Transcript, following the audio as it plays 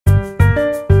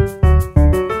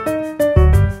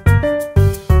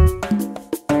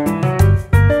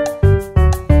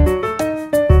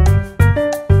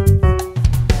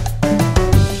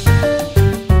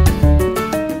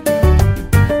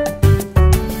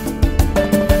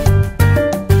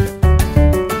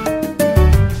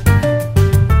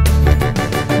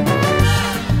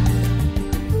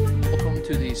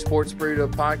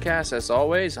podcast. As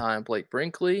always, I'm Blake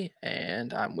Brinkley,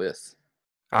 and I'm with.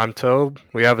 I'm Tobe.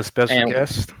 We have a special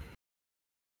guest.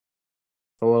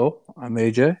 Hello, I'm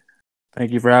AJ.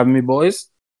 Thank you for having me, boys.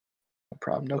 No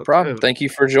problem. No problem. Thank you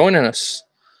for joining us.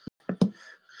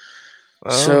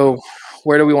 So,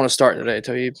 where do we want to start today,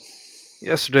 Tobe?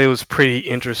 Yesterday was pretty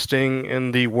interesting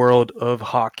in the world of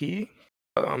hockey.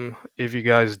 If you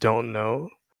guys don't know,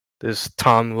 this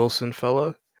Tom Wilson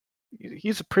fella,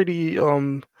 he's a pretty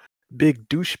big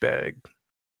douchebag.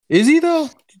 Is he though?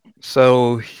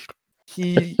 So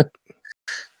he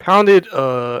pounded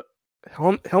a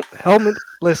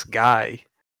helmetless guy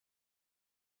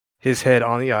his head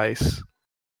on the ice.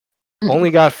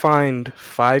 Only got fined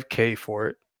 $5,000 for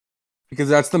it. Because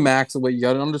that's the max. What you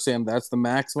got to understand, that's the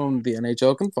maximum the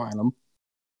NHL can fine them.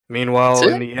 Meanwhile,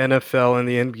 in the NFL and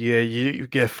the NBA, you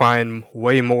get fined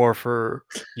way more for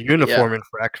uniform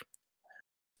infraction.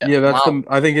 Yeah,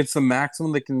 I think it's the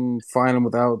maximum they can fine him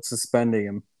without suspending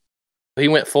him. He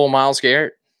went full Myles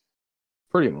Garrett?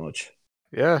 Pretty much.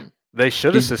 Yeah. They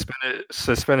should have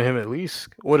suspended him at least.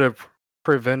 Would have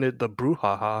prevented the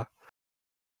brouhaha.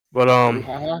 But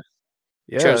brouhaha?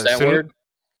 Yeah. Chose that word? Is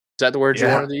that the word you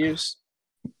wanted to use?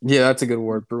 Yeah, that's a good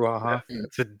word, brouhaha.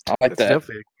 That's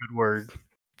definitely a good word.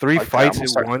 3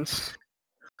 fights at once.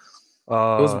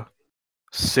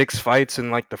 6 fights in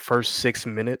like the first 6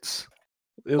 minutes.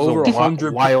 It was over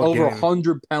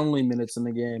 100 penalty minutes in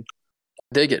the game.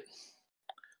 Dig it.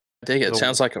 It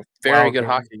sounds like a very good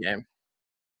hockey game.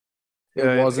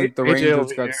 It wasn't. The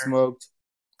Rangers got smoked.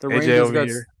 Rangers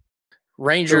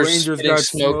getting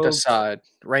smoked aside.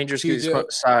 Rangers getting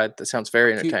smoked aside. That sounds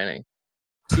very entertaining.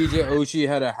 TJ Oshie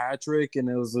had a hat trick, and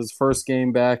it was his first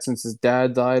game back since his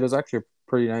dad died. It was actually a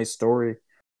pretty nice story.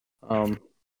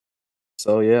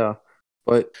 So yeah,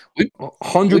 but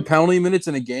 100 penalty minutes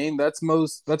in a game, that's more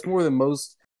than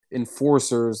most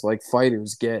enforcers like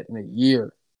fighters get in a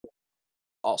year.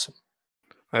 Awesome.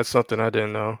 That's something I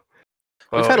didn't know.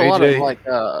 We've had a lot of like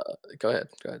go ahead,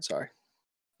 sorry.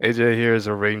 AJ here is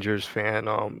a Rangers fan.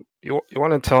 You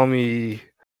want to tell me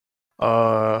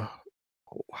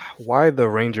why the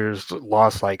Rangers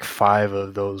lost like 5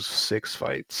 of those 6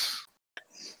 fights?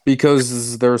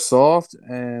 Because they're soft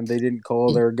and they didn't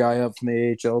call their guy up from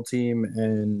the AHL team,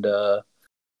 and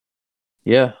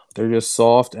they're just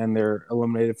soft and they're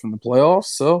eliminated from the playoffs.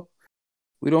 So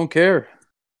we don't care.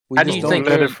 How do you think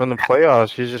eliminated from the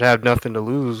playoffs? You should have nothing to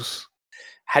lose.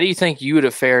 How do you think you would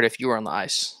have fared if you were on the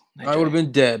ice, AJ? I would have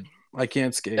been dead. I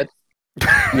can't skate.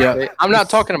 Yeah, I'm not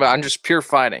talking about. I'm just pure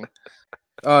fighting.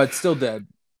 It's still dead.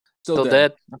 Still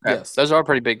dead? Okay. Yes. Those are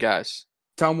pretty big guys.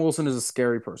 Tom Wilson is a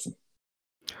scary person.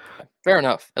 Fair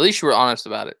enough. At least you were honest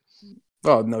about it.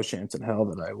 Oh, no chance in hell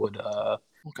that I would.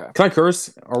 Okay. Can I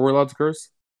curse? Are we allowed to curse?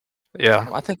 Yeah.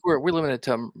 I think we're limited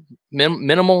to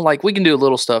minimal. Like, we can do a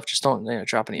little stuff. Just don't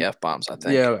drop any F-bombs, I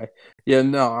think. Yeah.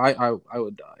 No, I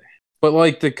would die. But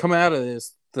like, to come out of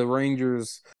this, the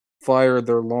Rangers fired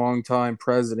their longtime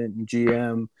president and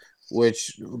GM,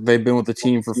 which they've been with the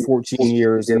team for 14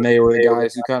 years, and they were the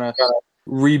guys who kind of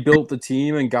rebuilt the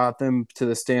team and got them to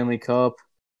the Stanley Cup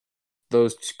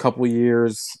those couple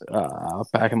years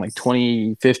back in like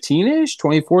 2015-ish,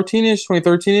 2014-ish,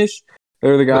 2013-ish.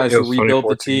 They're the guys who rebuilt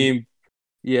the team.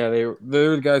 Yeah,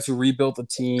 they're the guys who rebuilt the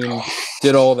team,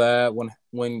 did all that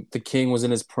when the King was in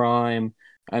his prime,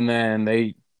 and then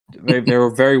they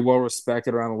were very well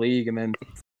respected around the league, and then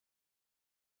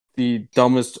the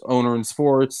dumbest owner in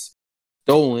sports,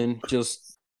 Dolan,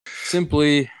 just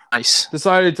simply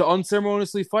decided to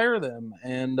unceremoniously fire them.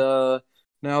 And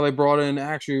now they brought in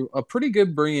actually a pretty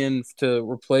good bring-in to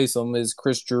replace him is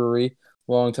Chris Drury,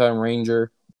 longtime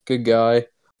Ranger, good guy.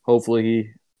 Hopefully he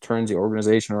turns the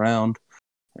organization around,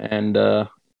 and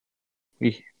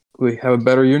we have a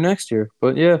better year next year.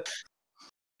 But yeah,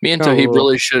 me and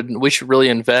Toheeb we should really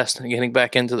invest in getting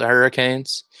back into the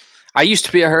Hurricanes. I used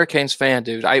to be a Hurricanes fan,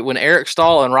 dude. When Eric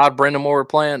Stahl and Rod Brind'Amour were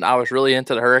playing, I was really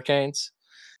into the Hurricanes.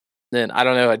 Then I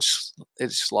don't know, it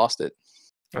just lost it.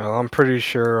 Well, I'm pretty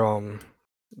sure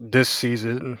this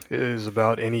season is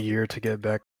about any year to get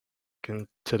back into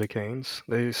the Canes.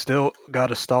 They still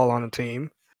got a Stahl on the team,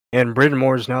 and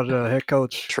Brind'Amour is now the head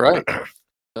coach. That's right.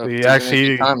 So it's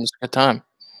a good time.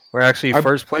 We're actually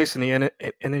first place in the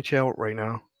NHL right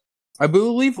now. I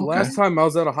believe the last time I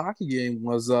was at a hockey game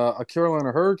was a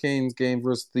Carolina Hurricanes game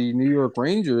versus the New York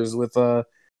Rangers with a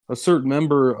certain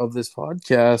member of this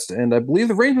podcast, and I believe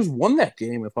the Rangers won that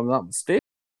game, if I'm not mistaken.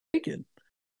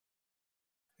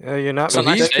 Yeah, you're not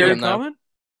mistaken.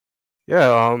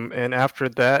 Yeah, and after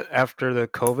that, after the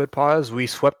COVID pause, we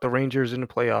swept the Rangers in the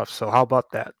playoffs. So how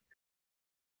about that?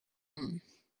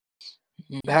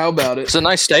 How about It's it? a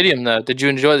nice stadium, though. Did you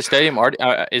enjoy the stadium?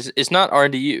 It's not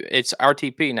RDU. It's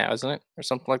RTP now, isn't it, or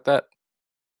something like that?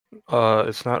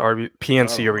 It's not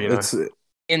PNC Arena. It's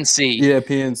NC. yeah,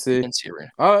 PNC. NC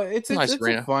Arena. It's Nice it's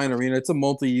arena. a fine arena. It's a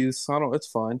multi-use. It's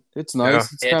fine. It's Yeah.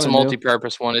 nice. It's It's kind a of new.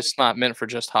 multi-purpose one. It's not meant for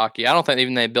just hockey. I don't think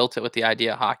even they built it with the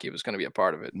idea hockey was going to be a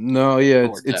part of it. No, yeah,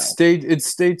 Or it's tell.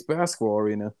 state's basketball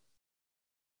arena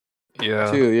Yeah.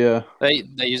 too. Yeah. They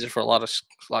use it for a lot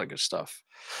of good stuff.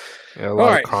 Yeah, a All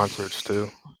lot right. of concerts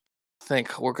too. I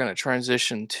think we're going to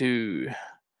transition to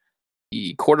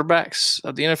the quarterbacks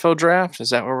of the NFL draft. Is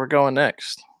that where we're going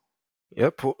next?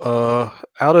 Yep.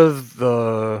 Out of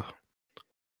the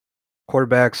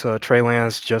quarterbacks, Trey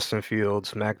Lance, Justin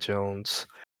Fields, Mac Jones,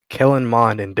 Kellen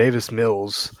Mond, and Davis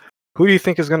Mills, who do you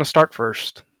think is going to start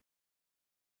first?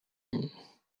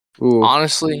 Ooh,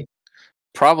 Honestly,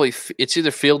 probably it's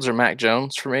either Fields or Mac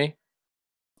Jones for me.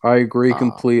 I agree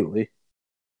completely.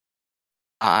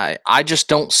 I just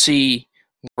don't see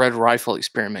the Red Rifle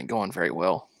experiment going very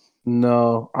well.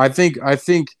 No, I think,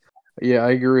 yeah, I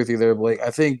agree with you there, Blake.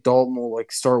 I think Dalton will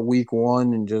like start week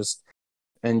 1 and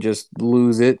just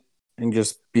lose it and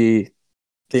just be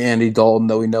the Andy Dalton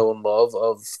that we know and love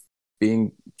of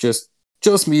being just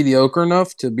mediocre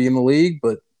enough to be in the league,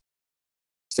 but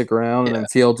stick around and then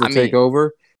Fields will take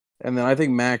over. And then I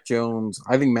think Mac Jones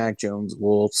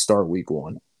will start week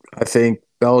 1. I think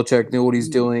Belichick knew what he's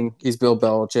doing. He's Bill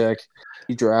Belichick.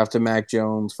 He drafted Mac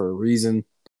Jones for a reason.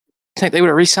 I think they would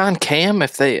have re-signed Cam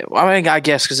if they. I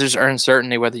guess because there's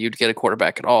uncertainty whether you'd get a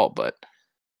quarterback at all, but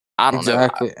I don't know.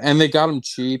 Exactly, and they got him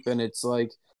cheap, and it's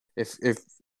like if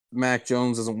Mac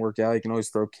Jones doesn't work out, you can always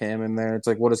throw Cam in there. It's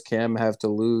like, what does Cam have to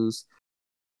lose?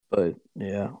 But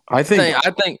yeah, I think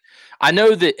I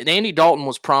know that Andy Dalton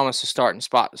was promised a starting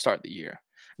spot to start the year,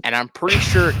 and I'm pretty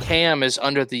sure Cam is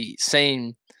under the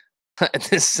same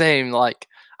like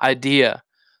idea.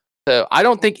 So I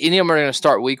don't think any of them are going to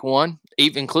start week 1,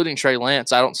 even including Trey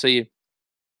Lance. I don't see.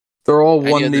 They're all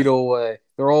one needle away.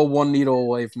 They're all one needle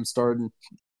away from starting.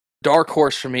 Dark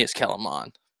horse for me is Kellen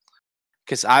Mond,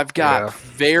 because I've got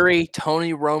very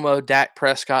Tony Romo, Dak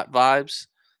Prescott vibes.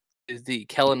 The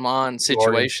Kellen Mond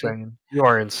situation. You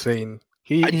are insane.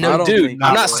 No, dude.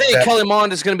 I'm not saying Kellen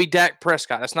Mond is going to be Dak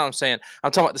Prescott. That's not what I'm saying.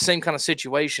 I'm talking about the same kind of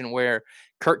situation where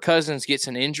Kirk Cousins gets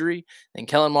an injury and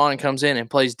Kellen Mond comes in and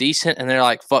plays decent, and they're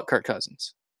like, "Fuck Kirk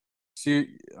Cousins." See,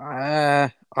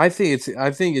 I think it's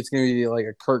going to be like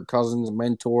a Kirk Cousins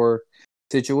mentor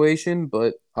situation,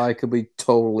 but I could be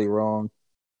totally wrong.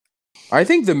 I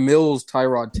think the Mills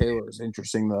Tyrod Taylor is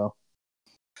interesting though.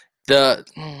 The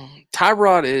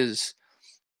Tyrod is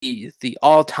the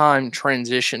all-time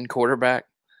transition quarterback,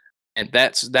 and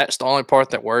that's the only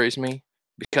part that worries me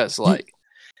because like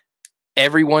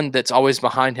everyone that's always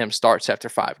behind him starts after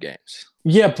 5 games.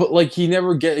 Yeah, but like he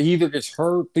either gets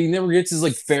hurt, but he never gets his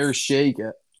like fair shake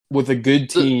with a good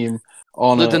team.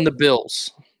 Other than the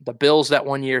Bills, that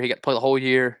one year he got to play the whole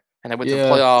year, and they went to the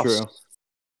playoffs. True.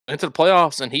 Went to the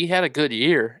playoffs, and he had a good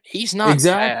year. He's not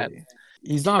bad.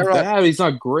 He's not bad. He's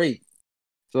not great.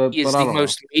 So, he is the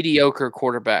most mediocre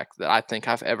quarterback that I think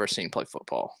I've ever seen play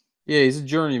football. Yeah, he's a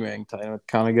journeyman kind of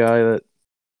guy that.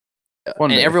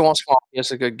 And every once in a while, he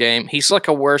has a good game. He's like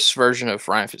a worse version of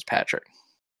Ryan Fitzpatrick.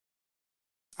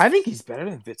 I think he's better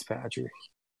than Fitzpatrick.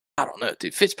 I don't know,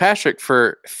 dude. Fitzpatrick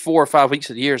for 4 or 5 weeks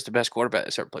of the year is the best quarterback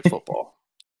that's ever played football.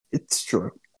 It's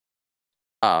true.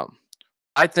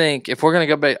 I think if we're gonna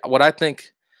go back, what I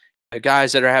think the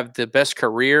guys that have the best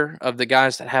career of the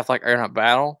guys that have like earned a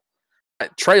battle,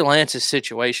 Trey Lance's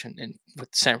situation with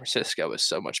San Francisco is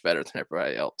so much better than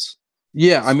everybody else.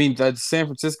 Yeah, I mean that San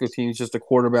Francisco team is just a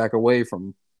quarterback away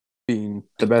from being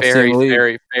the best team in the league.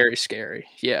 Very, very scary.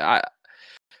 Yeah,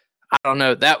 I don't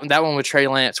know that one with Trey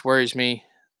Lance worries me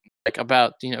like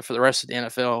about for the rest of the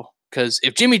NFL because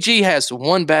if Jimmy G has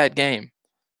one bad game,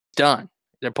 done.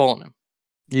 They're pulling him.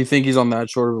 You think he's on that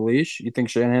short of a leash? You think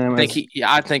Shanahan? I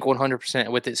think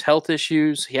 100% with his health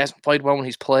issues, he hasn't played well when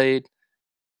he's played.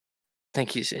 I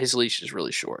think his leash is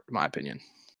really short, in my opinion.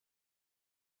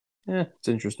 Yeah, it's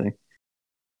interesting.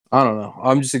 I don't know.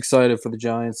 I'm just excited for the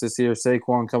Giants this year.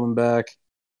 Saquon coming back,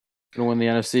 gonna win the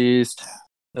NFC East.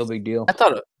 No big deal. I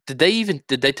thought. Did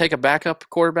they take a backup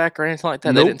quarterback or anything like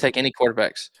that? Nope. They didn't take any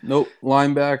quarterbacks. Nope.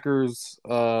 Linebackers,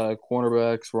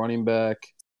 cornerbacks, running back.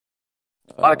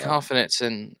 A lot of confidence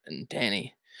in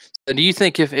Danny. So do you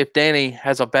think if Danny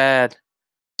has a bad, is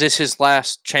this his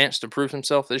last chance to prove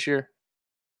himself this year?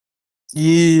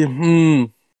 Yeah,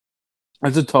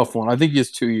 that's a tough one. I think he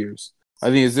has 2 years. I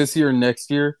think it's this year and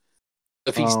next year.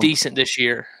 If he's decent this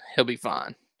year, he'll be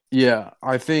fine. Yeah,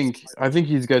 I think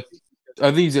he's got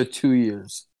 2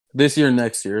 years. This year and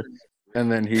next year.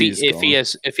 and then If he's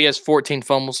gone. if he has 14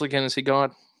 fumbles again, is he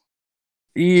gone?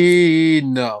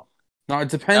 No. No, it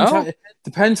depends No.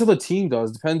 depends how the team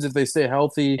does. Depends if they stay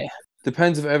healthy. Yeah.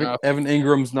 Depends if No. Evan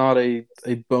Ingram's not a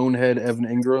bonehead Evan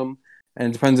Ingram. And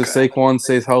it depends if Okay. Saquon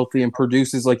stays healthy and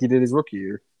produces like he did his rookie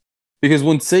year. Because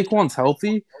when Saquon's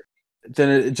healthy, then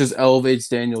it just elevates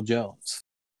Daniel Jones.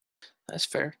 That's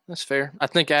fair. That's fair. I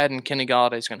think adding Kenny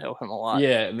Galladay is going to help him a lot.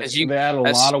 Yeah, As they had a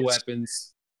that's lot of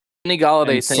weapons. Kenny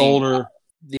Galladay And thing, Solder.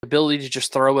 the ability to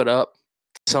just throw it up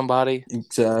to somebody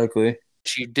Exactly.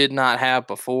 which you did not have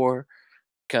before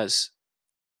because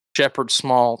Shepard's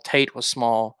small, Tate was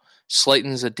small,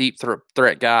 Slayton's a deep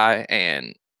threat guy,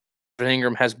 and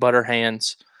Ingram has butter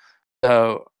hands.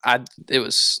 So I think it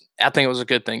was a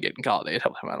good thing getting Galladay. It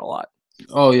helped him out a lot.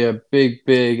 Oh yeah, big,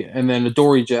 and then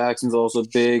Adoree Jackson's also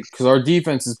big because our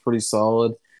defense is pretty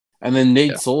solid, and then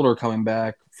Nate Solder coming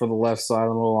back for the left side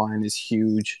of the line is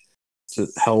huge to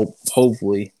help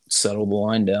hopefully settle the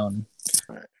line down.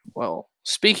 Right. Well,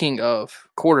 speaking of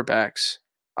quarterbacks,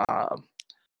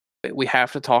 we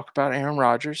have to talk about Aaron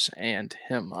Rodgers and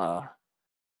him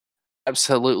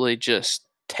absolutely just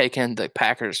taking the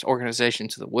Packers organization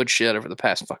to the woodshed over the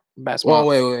past month.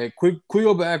 Wait. Quick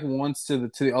go back once to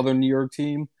the other New York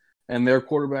team and their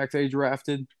quarterback they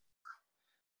drafted.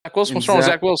 Zach Wilson. What's wrong with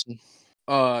Zach Wilson?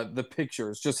 The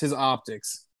pictures, just his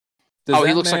optics.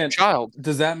 He looks like a child.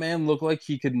 Does that man look like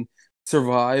he can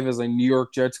survive as a New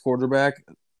York Jets quarterback,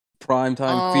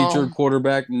 primetime featured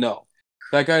quarterback? No,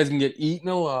 that guy's gonna get eaten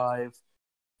alive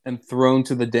and thrown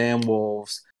to the damn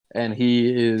wolves. And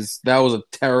that was a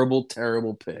terrible,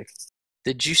 terrible pick.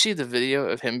 Did you see the video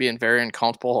of him being very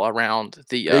uncomfortable around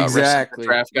the exactly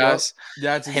draft guys? Yep.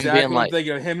 That's exactly what I'm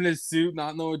thinking of. Him in his suit,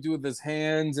 not knowing what to do with his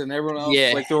hands, and everyone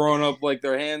else like throwing up like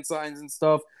their hand signs and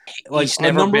stuff. Like he's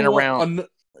never been around.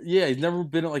 He's never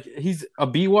been like he's a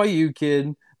BYU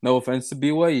kid. No offense to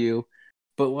BYU,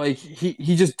 but like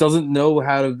he just doesn't know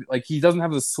how to like he doesn't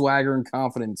have the swagger and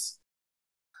confidence.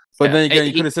 But then again,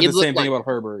 you could have said the same thing about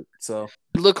Herbert. So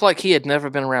it looked like he had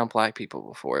never been around black people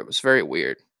before. It was very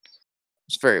weird.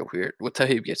 It's very weird. Until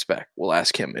he gets back, we'll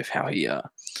ask him how he.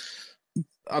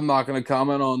 I'm not going to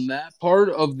comment on that part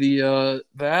of the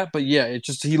but yeah, it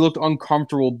just he looked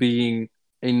uncomfortable being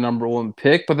a number one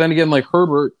pick. But then again, like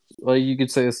Herbert, like you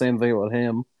could say the same thing about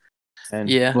him, and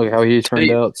look how he turned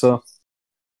out. So,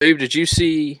 Dave, did you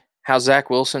see how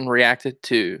Zach Wilson reacted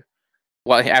to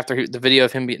after the video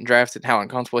of him being drafted? How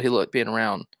uncomfortable he looked being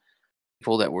around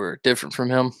people that were different from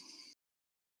him.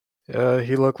 Yeah,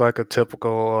 he looked like a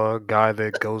typical guy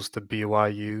that goes to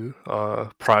BYU,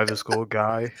 private school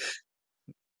guy.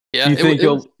 Yeah, you think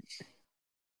you'll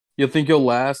think he'll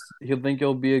last? He'll think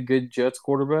he'll be a good Jets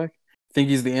quarterback? Think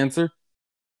he's the answer?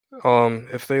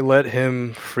 If they let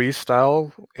him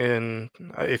freestyle, and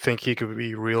I think he could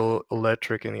be real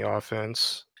electric in the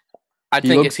offense. I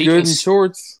think if he good in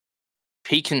shorts,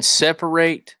 he can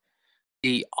separate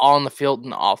the on the field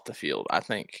and the off the field. I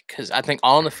think because I think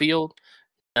on the field,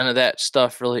 none of that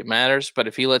stuff really matters. But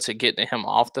if he lets it get to him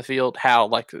off the field, how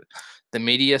like the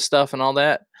media stuff and all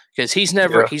that, because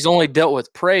he's only dealt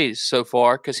with praise so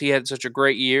far because he had such a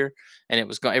great year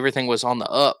and everything was on the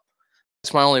up.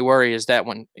 That's my only worry is that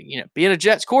when being a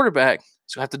Jets quarterback,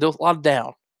 he's gonna have to deal with a lot of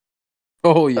down.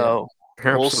 Oh yeah, so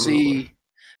we'll see.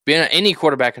 Being any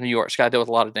quarterback in New York's got to deal with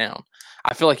a lot of down.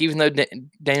 I feel like even though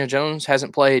Daniel Jones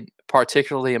hasn't played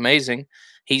particularly amazing,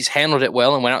 he's handled it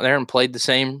well and went out there and played the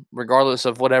same regardless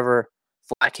of whatever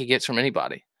flack he gets from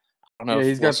anybody. I don't know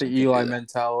he's got the Eli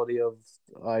mentality of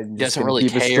I'm just doesn't really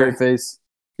keep care. A straight face.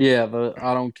 Yeah, but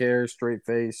I don't care. Straight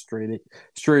face, straight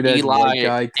edge Eli,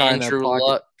 guy, kind of pocket.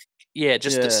 Luck. Yeah,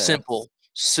 just the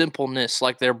simpleness.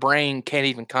 Like their brain can't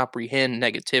even comprehend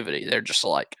negativity. They're just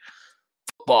like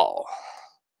football.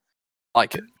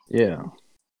 Like it. Yeah.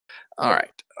 All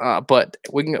right. But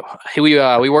we can go. We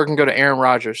can go to Aaron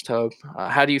Rodgers, Tobe.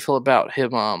 How do you feel about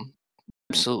him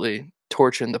absolutely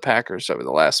torching the Packers over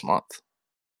the last month?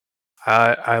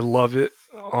 I love it.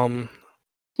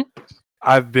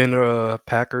 I've been a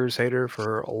Packers hater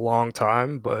for a long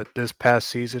time, but this past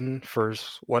season, for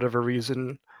whatever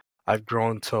reason, I've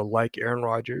grown to like Aaron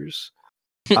Rodgers.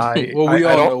 We all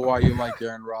know why you like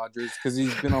Aaron Rodgers because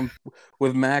he's been on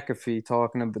with McAfee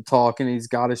talking. He's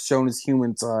shown his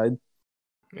human side.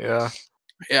 Yeah.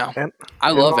 And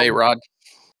I love A-Rod.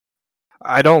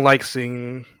 I don't like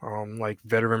seeing like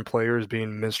veteran players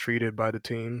being mistreated by the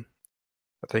team.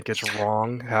 I think it's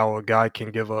wrong how a guy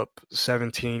can give up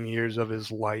 17 years of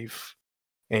his life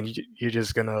and you're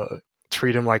just gonna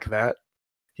treat him like that.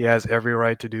 He has every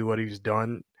right to do what he's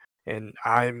done, and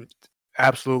I'm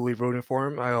absolutely rooting for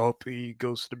him. I hope he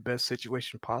goes to the best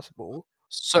situation possible.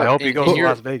 So I hope he goes to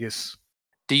Las Vegas.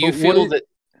 Do you But feel that?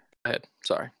 Go ahead.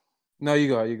 Sorry. No, you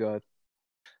go ahead.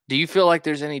 Do you feel like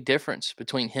there's any difference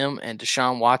between him and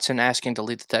Deshaun Watson asking to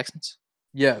lead the Texans?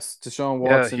 Yes, Deshaun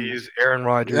Yeah, Watson. he's Aaron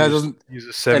Rodgers. He's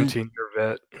a 17-year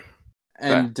vet.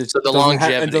 And so the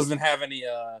longevity doesn't have any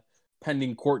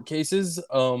pending court cases.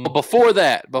 Before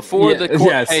the court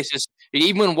yes. cases,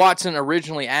 even when Watson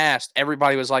originally asked,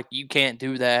 everybody was like, "You can't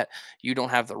do that. You don't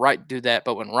have the right to do that."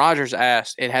 But when Rodgers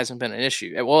asked, it hasn't been an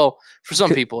issue. Well, for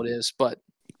some people, it is, but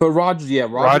Rodgers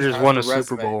Rodgers has won the a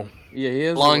Super resume. Bowl. Yeah, he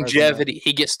has longevity.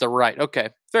 He gets the right. Okay,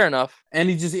 fair enough. And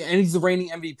he's the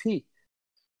reigning MVP.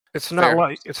 It's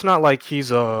not like he's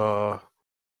a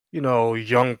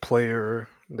young player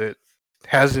that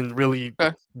hasn't really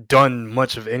done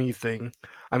much of anything.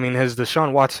 I mean, has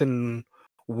Deshaun Watson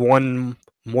won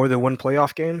more than one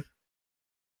playoff game?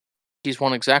 He's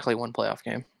won exactly one playoff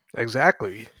game.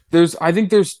 Exactly. I think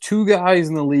there's two guys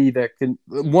in the league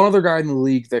one other guy in the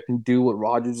league that can do what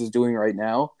Rodgers is doing right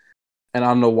now, and I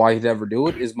don't know why he'd ever do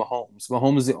it, is Mahomes.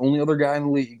 Mahomes is the only other guy in the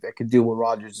league that could do what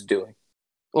Rodgers is doing.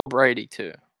 Well, Brady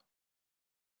too.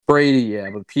 Brady, yeah,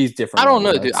 but he's different. I don't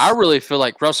know, dude. I really feel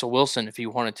like Russell Wilson, if he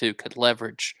wanted to, could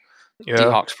leverage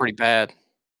Seahawks pretty bad.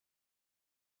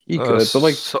 He could, but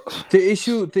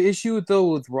the issue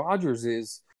though with Rodgers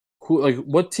is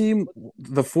what team?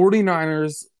 The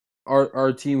 49ers are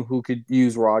a team who could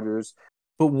use Rodgers,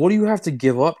 but what do you have to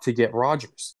give up to get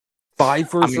Rodgers? 5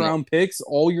 first-round picks,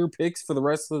 all your picks for the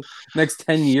rest of the next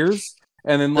 10 years,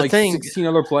 and then 16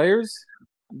 other players?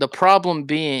 The problem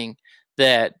being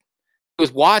that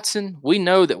with Watson, we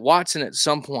know that Watson at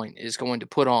some point is going to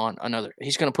put on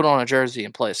he's going to put on a jersey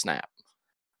and play a snap.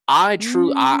 I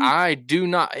do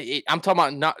not. I'm talking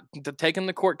about not taking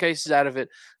the court cases out of it.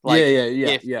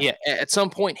 Yeah. At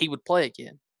some point, he would play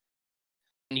again.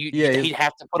 He'd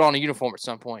have to put on a uniform at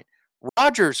some point.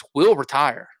 Rodgers will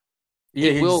retire.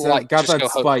 Yeah, he will got that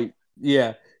spite.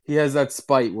 Yeah, he has that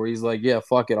spite where he's like, "Yeah,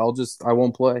 fuck it, I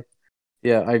won't play."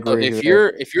 Yeah, I agree.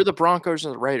 If you're the Broncos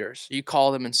or the Raiders, you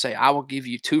call them and say, "I will give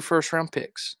you 2 first-round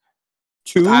picks."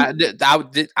 2? I'd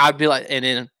be like, and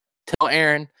then tell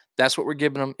Aaron that's what we're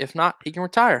giving him. If not, he can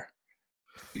retire.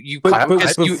 Before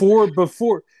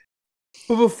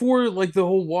like the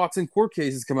whole Watson court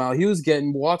cases come out,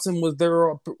 Watson was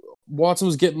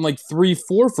getting like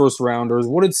 3-4 first rounders.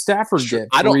 What did Stafford get?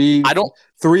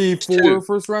 3-4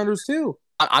 first rounders too.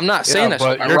 I'm not saying that,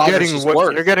 but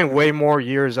you're getting way more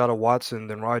years out of Watson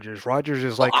than Rodgers. Rodgers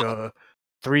is like a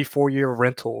 3-4 year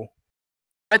rental.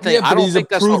 I don't think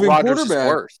that's what Rodgers is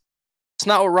worth. It's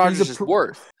not what Rodgers is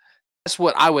worth. That's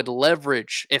what I would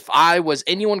leverage. If I was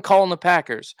anyone calling the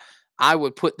Packers, I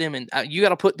would put them in. You got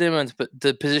to put them in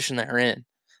the position they're in.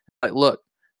 Like, look,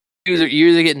 you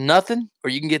either get nothing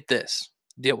or you can get this.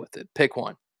 Deal with it. Pick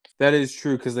one. That is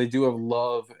true because they do have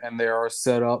love and they are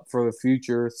set up for the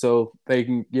future, so they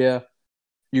can. Yeah,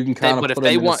 you can kind of put them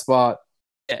in a spot.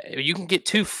 Yeah, you can get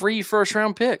 2 free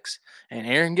first-round picks, and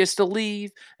Aaron gets to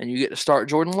leave, and you get to start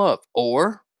Jordan Love,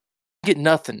 or get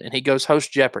nothing, and he goes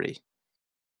host Jeopardy.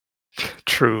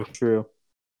 True.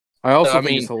 I also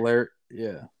think it's hilarious.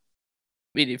 Yeah.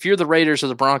 I mean, if you're the Raiders or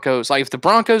the Broncos, like if the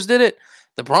Broncos did it,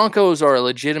 the Broncos are a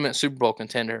legitimate Super Bowl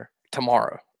contender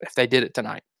tomorrow if they did it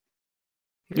tonight.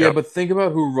 Yeah, but think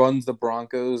about who runs the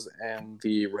Broncos and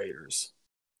the Raiders.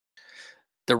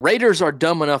 The Raiders are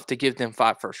dumb enough to give them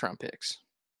 5 first-round picks.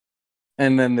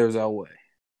 And then there's Elway.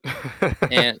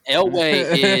 And Elway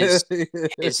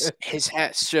has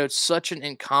showed such an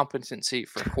incompetency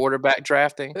for quarterback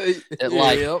drafting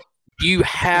that you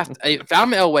have to, if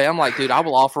I'm Elway, I'm like, dude, I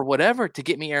will offer whatever to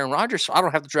get me Aaron Rodgers so I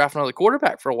don't have to draft another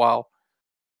quarterback for a while.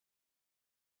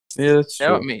 Yeah, that's true. You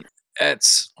know what I mean?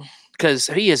 That's because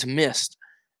he has missed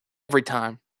every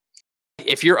time.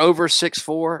 If you're over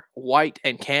 6'4", white,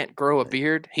 and can't grow a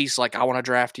beard, he's like, I want to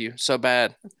draft you so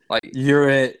bad. Like you're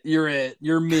it,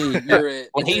 you're me, you're it.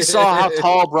 When he saw how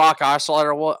tall Brock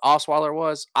Osweiler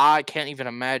was, I can't even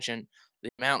imagine the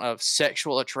amount of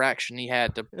sexual attraction he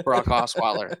had to Brock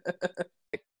Osweiler.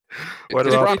 What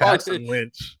about Paxton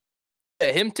Lynch?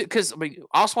 Yeah, him too, because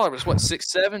Osweiler was what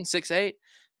 6'7", 6'8".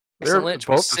 Paxton Lynch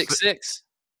was 6'6".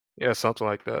 Yeah, something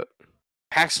like that.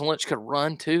 Paxton Lynch could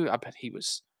run too. I bet he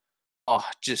was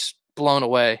just blown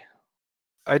away.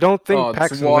 I don't think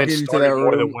Paxton Lynch started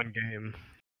more than one game.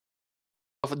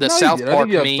 The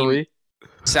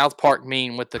South Park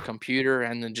meme with the computer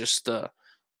and then just the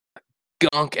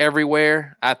gunk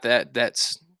everywhere. That's it.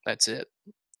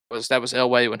 That was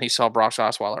Elway when he saw Brock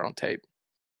Osweiler on tape.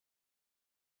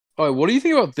 Oh, what do you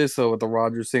think about this though with the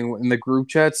Rodgers thing in the group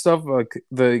chat stuff? Like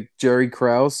the Jerry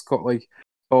Krause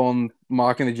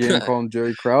mocking the GM, calling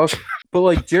Jerry Krause. But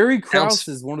like Jerry Krause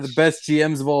is one of the best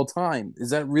GMs of all time. Is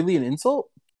that really an insult?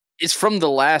 It's from The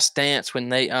Last Dance when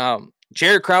they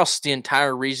Jerry Krause is the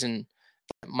entire reason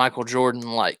Michael Jordan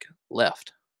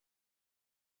left.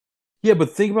 Yeah, but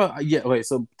think about okay.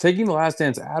 So taking The Last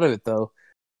Dance out of it though,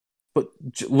 but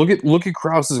look at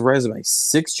Krause's resume: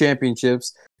 6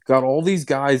 championships, got all these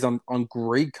guys on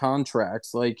great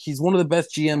contracts. Like he's one of the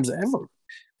best GMs ever.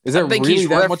 Is that really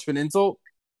that much of an insult?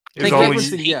 I think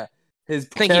his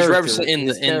I think he's representing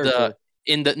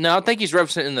I think he's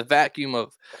representing the vacuum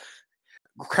of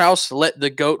Krause let the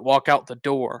GOAT walk out the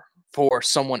door for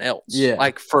someone else. Yeah.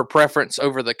 Like for preference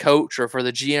over the coach or for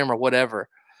the GM or whatever.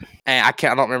 And I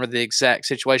don't remember the exact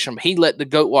situation, but he let the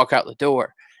GOAT walk out the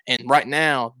door. And right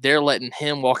now they're letting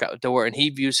him walk out the door, and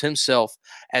he views himself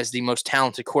as the most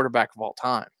talented quarterback of all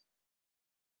time.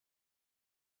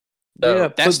 So yeah,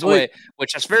 that's the way,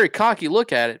 which is very cocky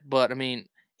look at it, but I mean,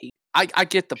 I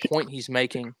get the point he's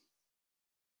making.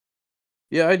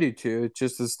 Yeah, I do too. It's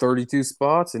just his 32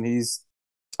 spots, and he's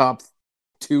top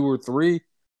 2 or 3.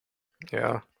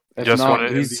 Yeah, he's 1 or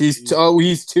 2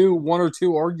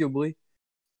 arguably.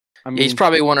 I mean, he's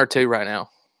probably 1 or 2 right now.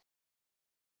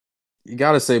 You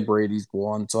got to say Brady's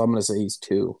 1, so I'm going to say he's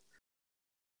 2.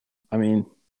 I mean,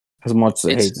 as much as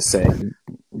I hate to say, I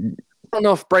don't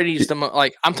know if Brady's I'm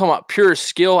talking about pure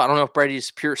skill. I don't know if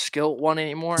Brady's pure skill 1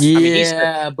 anymore.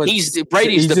 Yeah, but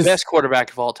Brady's the best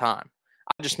quarterback of all time.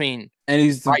 I just mean, and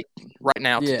he's right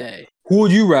now today. Who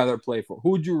would you rather play for? Who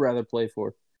would you rather play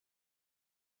for?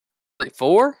 Play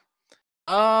for?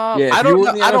 I don't know.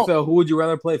 In the NFL, who would you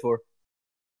rather play for?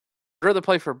 I'd rather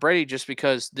play for Brady just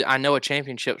because I know a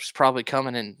championship's probably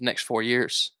coming in the next 4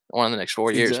 years. One of the next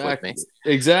 4 years with me.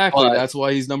 Exactly. That's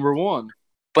why he's number 1.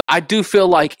 But I do feel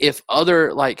like if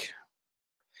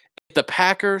the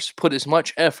Packers put as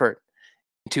much effort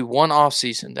into one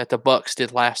offseason that the Bucs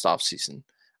did last offseason,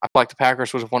 I feel like the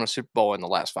Packers would have won a Super Bowl in the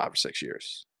last 5 or 6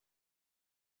 years.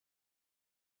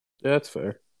 Yeah, that's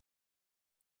fair.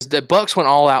 The Bucs went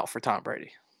all out for Tom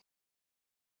Brady.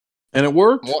 And it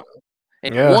worked?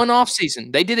 One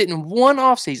offseason. They did it in one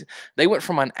offseason. They went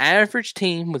from an average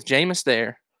team with Jameis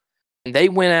there, and they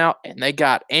went out and they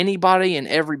got anybody and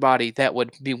everybody that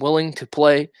would be willing to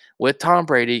play with Tom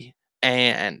Brady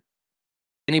and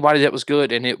anybody that was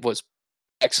good, and it was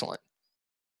excellent.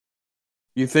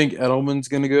 You think Edelman's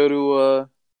going to go to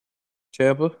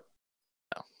Tampa? No.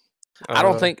 I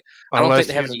don't think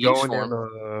they have any use for him. In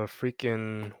a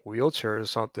freaking wheelchair or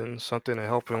something to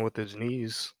help him with his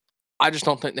knees. I just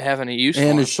don't think they have any use for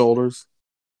him. And his shoulders.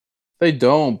 They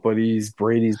don't, but he's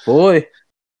Brady's boy.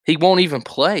 He won't even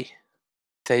play.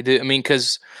 They do. I mean,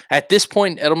 because at this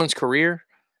point in Edelman's career,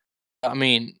 I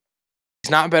mean,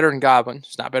 he's not better than Godwin.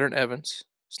 He's not better than Evans.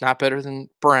 He's not better than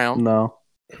Brown. No.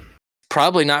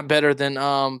 Probably not better than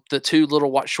the 2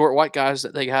 little short white guys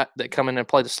that they got that come in and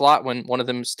play the slot when one of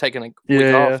them is taking a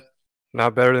week off.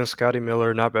 Not better than Scotty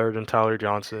Miller. Not better than Tyler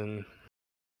Johnson.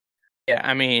 Yeah,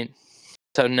 I mean,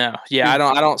 so no. Yeah, I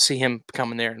don't see him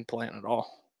coming there and playing at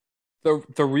all.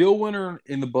 The real winner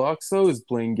in the Bucs though is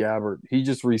Blaine Gabbert. He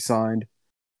just re-signed.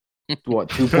 What,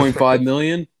 $2.5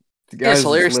 million? The guy's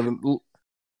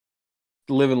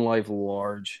living life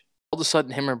large. All of a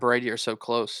sudden, him and Brady are so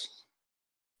close.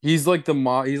 He's like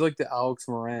the Alex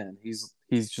Moran. He's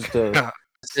just a.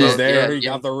 He's there. Yeah, he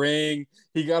got the ring.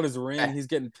 He got his ring. He's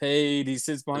getting paid. He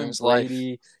sits behind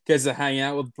Brady. Gets to hang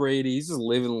out with Brady. He's just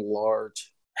living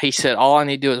large. He said, "All I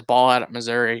need to do is ball out at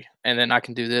Missouri, and then I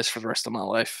can do this for the rest of my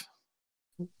life."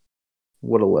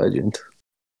 What a legend.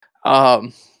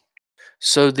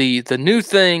 So the new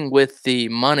thing with the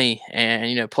money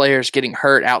and players getting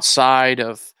hurt outside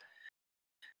of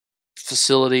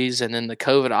facilities and then the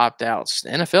COVID opt-outs, the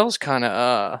NFL's kind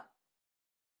of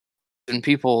giving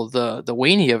people the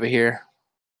weenie over here.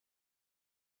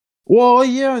 Well,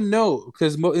 yeah, no,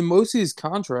 because in most of these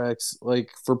contracts,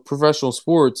 like for professional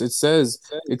sports, it says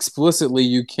explicitly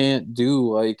you can't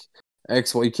do like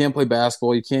X, Y. You can't play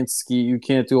basketball, you can't ski, you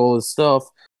can't do all this stuff,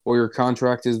 or your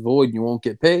contract is void and you won't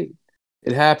get paid.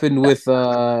 It happened with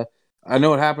I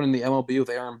know it happened in the MLB with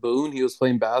Aaron Boone. He was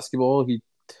playing basketball.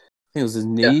 It was his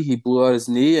knee. Yeah. He blew out his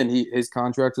knee, and his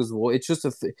contract was void. It's just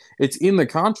it's in the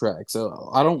contract,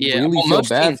 so I don't really feel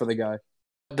bad for the guy.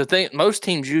 The thing, most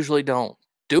teams usually don't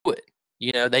do it.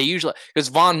 They usually, because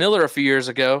Von Miller a few years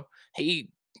ago, he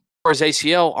tore his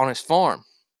ACL on his farm,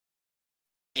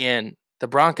 and the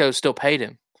Broncos still paid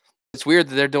him. It's weird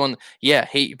that they're doing. Yeah,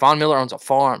 Von Miller owns a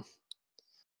farm,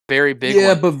 very big.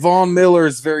 Yeah, one. But Von Miller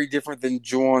is very different than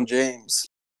Juwan James.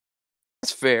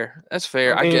 That's fair.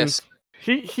 I guess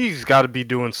he's got to be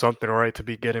doing something right to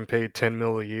be getting paid $10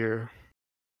 million a year.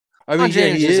 I mean,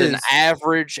 James is an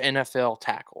average NFL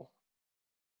tackle.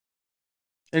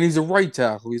 And he's a right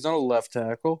tackle. He's not a left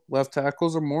tackle. Left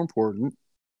tackles are more important.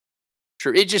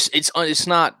 Sure. It's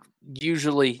not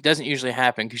usually doesn't usually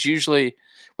happen because usually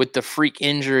with the freak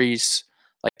injuries,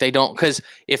 like they don't. Because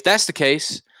if that's the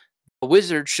case, the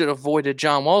Wizards should have avoided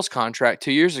John Wall's contract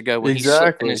 2 years ago when he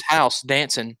slept in his house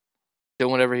dancing,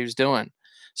 doing whatever he was doing.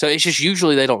 So it's just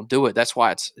usually they don't do it. That's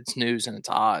why it's news and it's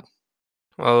odd.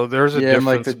 Well, there's a Yeah, and,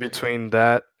 like, difference between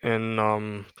that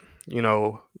and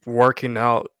working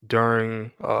out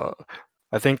during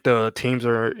I think the teams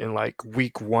are in like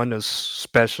week 1 of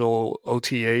special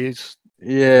OTAs,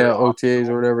 Yeah, OTAs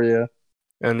or whatever. Yeah.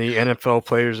 and the NFL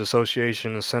Players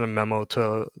Association has sent a memo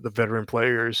to the veteran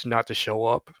players not to show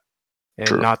up and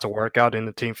True. not to work out in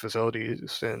the team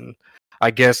facilities. And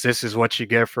I guess this is what you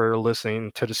get for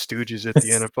listening to the Stooges at the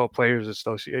NFL Players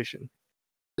Association.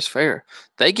 It's fair.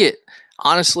 They get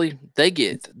they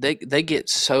get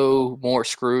so more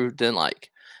screwed than like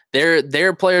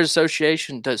their players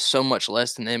association does so much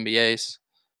less than the NBA's.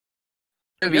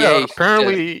 Yeah,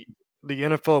 apparently the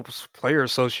NFL Player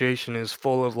Association is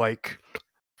full of like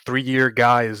 3-year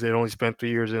guys that only spent 3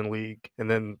 years in the league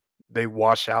and then they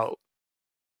wash out.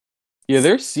 Yeah,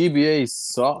 their CBAs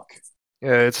suck.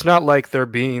 Yeah, it's not like they're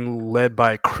being led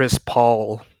by Chris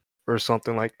Paul or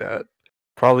something like that.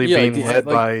 Probably Yeah, being led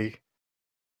by,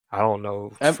 I don't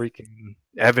know, freaking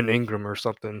Evan Ingram or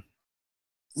something.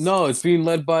 No, it's being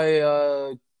led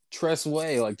by Tress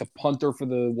Way, like the punter for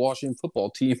the Washington football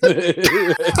team.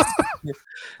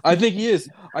 I think he is.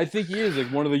 I think he is like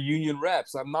one of the union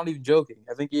reps. I'm not even joking.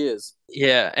 I think he is.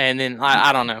 Yeah, and then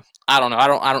I don't know. I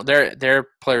don't. Their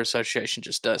player association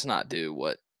just does not do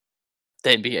what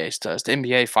the NBA's does. The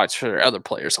NBA fights for their other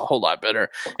players a whole lot better,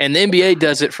 and the NBA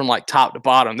does it from like top to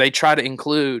bottom. They try to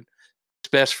include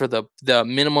what's best for the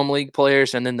minimum league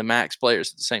players and then the max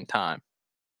players at the same time.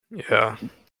 Yeah.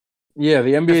 Yeah,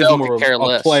 the NBA NFL is more could care of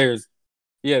less. players.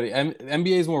 Yeah, the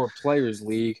NBA is more of a players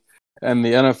league, and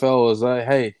the NFL is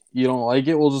hey, you don't like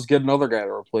it, we'll just get another guy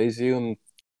to replace you, and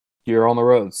you're on the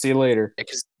road. See you later.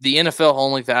 Because the NFL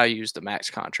only values the max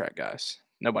contract guys.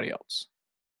 Nobody else.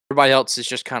 Everybody else is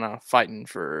just kind of fighting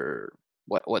for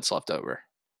what's left over.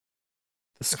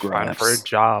 The Fighting for a scraps.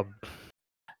 job.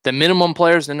 The minimum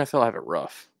players in the NFL have it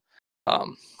rough.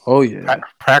 Oh yeah.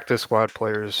 Practice squad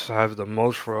players have the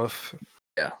most rough.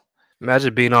 Yeah.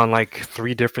 Imagine being on like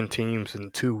 3 different teams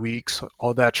in 2 weeks,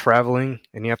 all that traveling,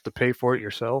 and you have to pay for it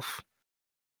yourself.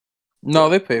 No,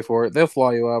 they pay for it. They'll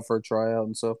fly you out for a tryout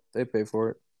and stuff. They pay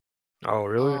for it. Oh,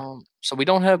 really? So we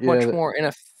don't have much more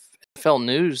NFL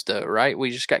news, though, right? We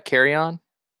just got Carry On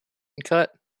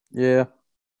cut. Yeah.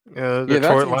 Yeah, the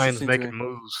Detroit Lions making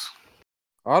moves.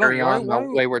 Carry On, my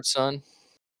wayward son.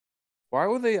 Why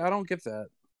would they? I don't get that.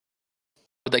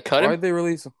 Would they cut him? Why'd they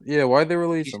release him? Yeah, why'd they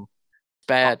release him?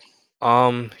 Bad.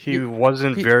 He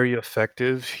wasn't very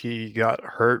effective. He got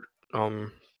hurt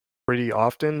pretty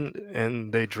often,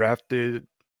 and they drafted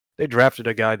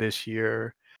a guy this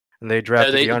year, and they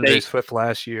drafted DeAndre Swift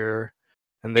last year,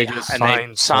 and they just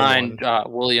signed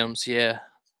Williams. Yeah.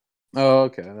 Oh,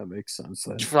 okay, that makes sense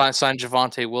then. Signed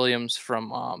Javonte Williams from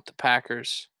the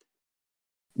Packers.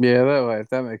 Yeah,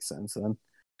 that makes sense then.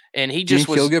 And he just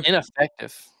was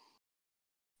ineffective.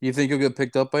 You think he'll get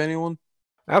picked up by anyone?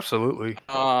 Absolutely.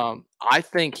 I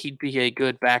think he'd be a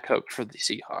good backup for the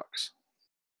Seahawks.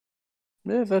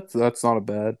 Yeah, that's not a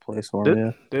bad place for him.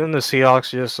 Yeah. Didn't the Seahawks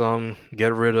just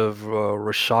get rid of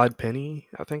Rashad Penny?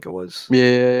 I think it was.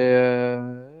 Yeah.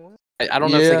 I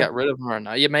don't know if they got rid of him or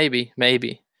not. Yeah, maybe.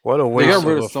 What a waste of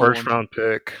a first-round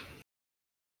pick.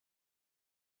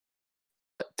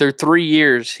 Through 3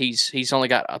 years, he's only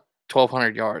got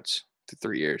 1,200 yards through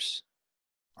 3 years.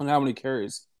 And how many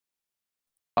carries?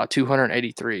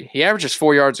 283. He averages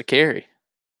 4 yards a carry.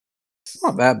 It's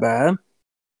not that bad.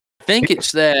 I think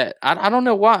it's that I don't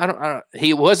know why.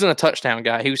 He wasn't a touchdown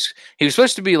guy. He was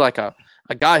supposed to be like a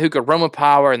guy who could run with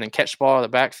power and then catch the ball in the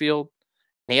backfield.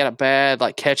 And he had a bad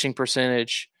like catching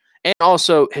percentage, and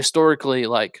also historically,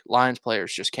 like Lions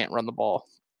players just can't run the ball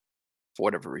for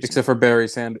whatever reason. Except for Barry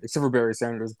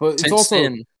Sanders, but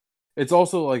it's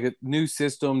also like a new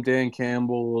system. Dan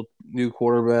Campbell, new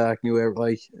quarterback,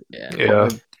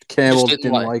 Campbell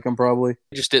didn't like him probably.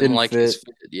 He just didn't like his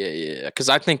fit. Yeah. Because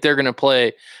I think they're going to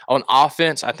play on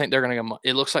offense. I think they're going to go.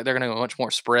 It looks like they're going to go much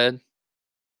more spread.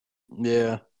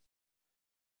 Yeah.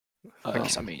 I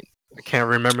can't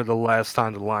remember the last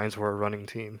time the Lions were a running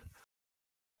team.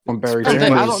 When Barry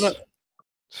Sanders. I don't know.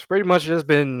 It's pretty much just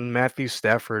been Matthew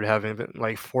Stafford having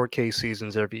like 4K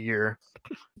seasons every year.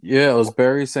 Yeah, it was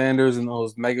Barry Sanders and it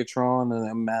was Megatron and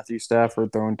then Matthew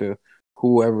Stafford thrown to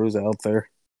whoever's out there.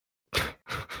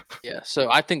 Yeah, so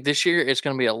I think this year it's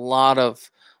going to be a lot of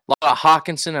A lot of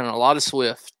Hawkinson and a lot of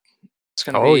Swift. It's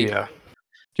going to Oh be. yeah,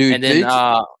 Dude, And then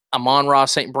Amon-Ra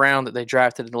St. Brown that they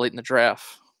drafted late in the draft.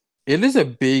 it is a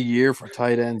big year for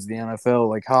tight ends in the NFL.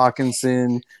 Like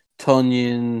Hawkinson,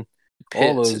 Tunyon, all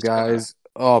Pitts those is gonna- guys.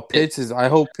 Oh, Pitts is. I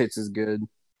hope Pitts is good.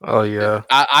 oh yeah.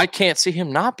 I can't see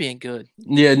him not being good.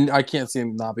 Yeah, I can't see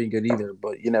him not being good either.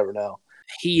 But you never know.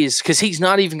 He is, because he's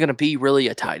not even going to be really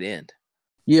a tight end.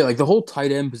 Yeah, like the whole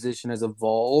tight end position has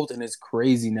evolved, and it's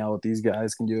crazy now what these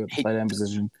guys can do at the tight end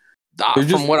position. They're From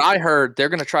just- what I heard, they're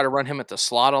going to try to run him at the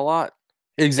slot a lot.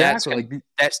 Exactly.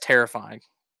 That's terrifying.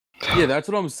 Yeah, that's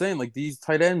what I'm saying. Like these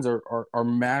tight ends are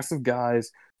massive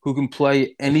guys who can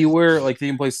play anywhere. Like they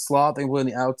can play slot, they can play on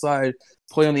the outside,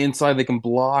 play on the inside, they can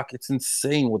block. It's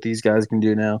insane what these guys can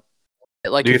do now.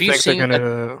 Like, Do you have you think they're seen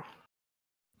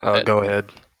gonna? Go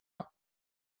ahead.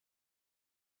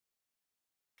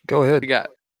 Go ahead. you got? I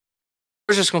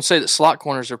was just going to say that slot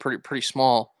corners are pretty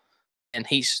small, and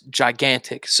he's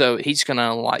gigantic. So he's going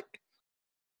to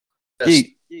just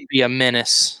be a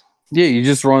menace. Yeah, you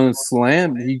just run and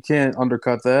slam. You can't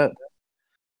undercut that.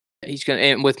 He's going to,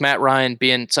 and with Matt Ryan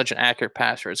being such an accurate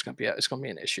passer, it's going to be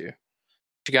an issue. What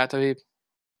you got, Thabib?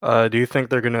 Do you think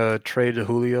they're gonna trade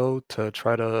Julio to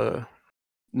try to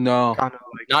No. kind of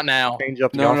like Not now. change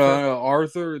up the No, offense? no.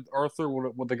 Arthur,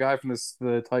 what the guy from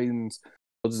the Titans,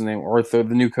 what's his name? Arthur,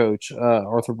 the new coach.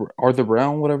 Arthur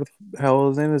Brown, whatever the hell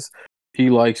his name is. He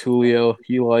likes Julio.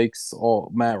 He likes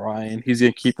Matt Ryan. He's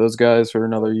gonna keep those guys for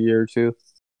another year or two.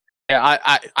 Yeah,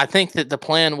 I think that the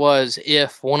plan was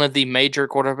if one of the major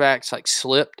quarterbacks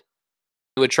slipped,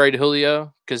 they would trade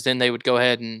Julio because then they would go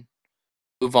ahead and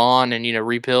move on and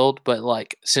rebuild. But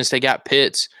since they got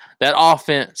Pitts, that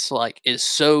offense is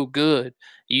so good,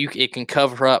 it can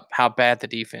cover up how bad the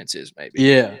defense is. Maybe.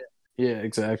 Yeah,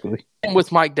 exactly. And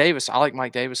with Mike Davis, I like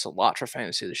Mike Davis a lot for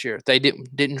fantasy this year. They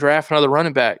didn't draft another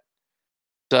running back,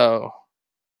 so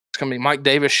it's gonna be Mike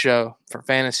Davis show for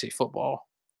fantasy football.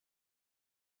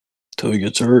 Till he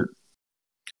gets hurt.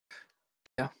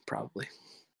 Yeah, probably.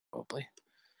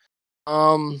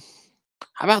 How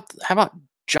about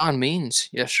John Means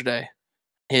yesterday?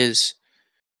 His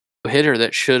hitter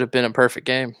that should have been a perfect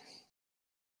game.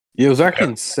 Yeah, it was actually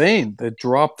insane. The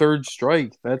drop third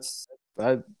strike. That's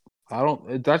the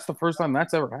first time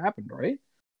that's ever happened, right?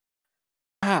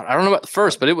 I don't know about the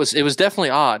first, but it was definitely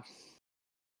odd.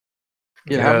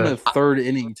 Yeah, it happened in the third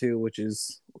inning too, which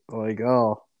is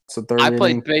it's the third I inning.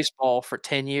 played baseball for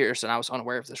 10 years and I was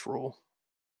unaware of this rule.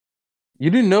 You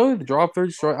didn't know the drop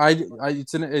third strike?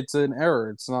 It's an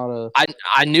error. It's not a.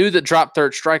 I knew that drop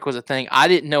third strike was a thing. I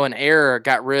didn't know an error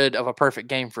got rid of a perfect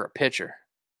game for a pitcher.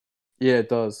 Yeah, it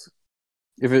does.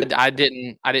 I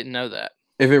didn't know that.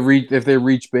 If they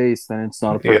reach base, then it's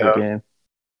not a perfect game.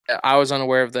 I was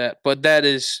unaware of that, but that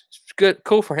is good,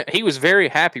 cool for him. He was very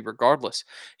happy, regardless.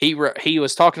 He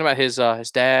was talking about his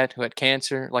dad who had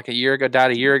cancer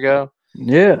died a year ago.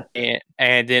 Yeah,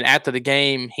 and then after the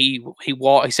game, he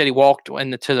said he walked to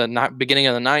the beginning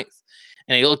of the ninth,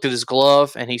 and he looked at his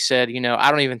glove and he said, I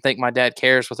don't even think my dad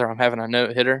cares whether I'm having a no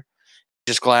hitter.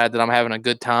 Just glad that I'm having a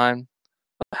good time.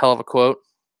 A hell of a quote.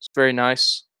 It's very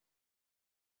nice.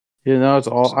 Yeah, no, it's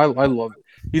all. I love it.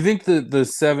 You think the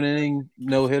 7-inning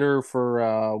no hitter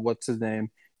for what's his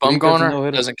name?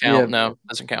 Bumgarner doesn't count. Yeah. No,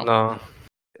 doesn't count. No.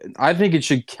 I think it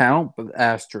should count, but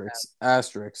asterisks. I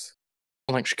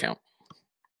don't think it should count.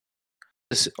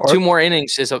 Two more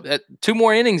innings is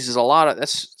a lot of.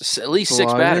 That's at least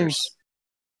 6 batters.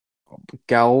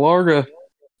 Galarga,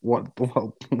 what?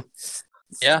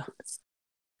 Yeah,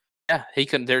 he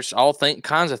could. There's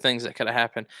kinds of things that could have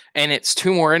happened, and it's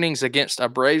 2 more innings against a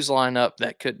Braves lineup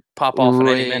that could pop off at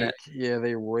any minute. Yeah,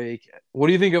 they rake. What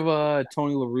do you think of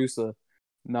Tony La Russa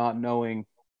not knowing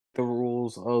the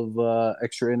rules of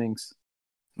extra innings?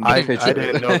 I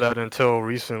didn't know that until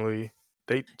recently.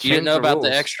 You didn't know about rules.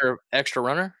 the extra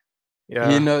runner? Yeah,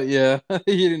 you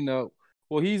didn't know.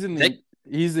 Well, he's in the.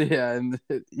 And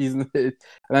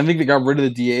I think they got rid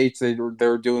of the DH. They were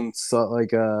doing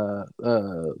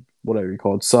whatever you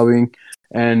call it, subbing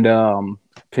and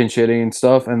pinch hitting and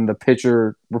stuff. And the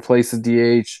pitcher replaced the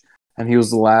DH, and he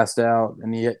was the last out.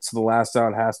 And so the last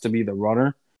out has to be the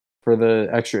runner for the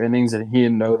extra innings, and he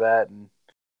didn't know that. And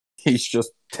he's just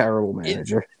a terrible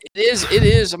manager. It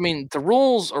is. I mean, the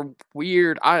rules are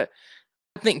weird. I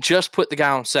think just put the guy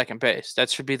on second base.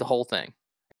 That should be the whole thing.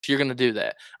 If you're going to do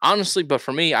that, honestly, but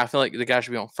for me, I feel like the guy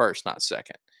should be on first, not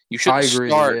second. You shouldn't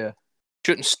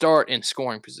shouldn't start in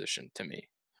scoring position. To me,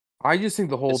 I just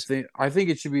think the whole thing. I think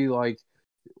it should be like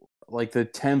the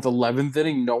 10th, 11th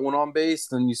inning, no one on base.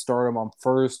 Then you start him on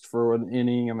first for an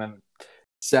inning, and then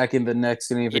second the next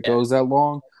inning if it goes that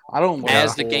long. I don't like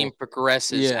As the the game whole-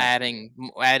 progresses, Yeah. adding,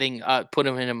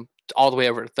 putting him all the way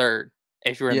over to third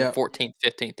if you're in the Yeah. 14th,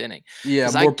 15th inning. Yeah,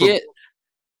 Because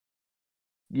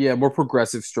more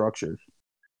progressive structure.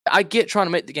 I get trying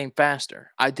to make the game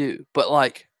faster. I do, but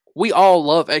like we all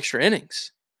love extra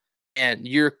innings, and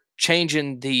you're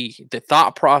changing the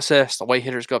thought process, the way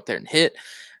hitters go up there and hit.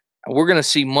 We're going to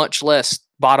see much less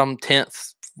bottom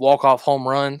 10th walk off home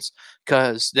runs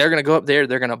because they're going to go up there.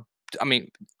 They're going to. I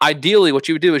mean, ideally, what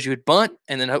you would do is you would bunt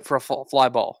and then hope for a fly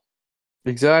ball.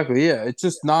 Exactly. Yeah, it's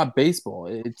just not baseball.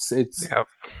 It's Yeah.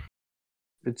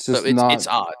 it's So just it's not. it's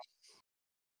odd.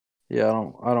 Yeah,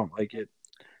 I don't like it.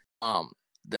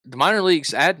 The minor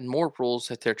leagues adding more rules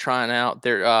that they're trying out.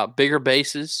 They're bigger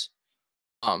bases.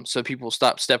 So people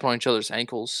stop stepping on each other's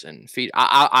ankles and feet.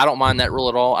 I don't mind that rule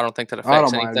at all. I don't think that I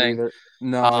affects don't mind it anything. either.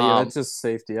 No, yeah, Um, that's just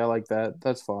safety. I like that.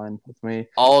 That's fine with me.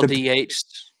 all The- DHs.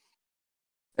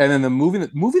 And then moving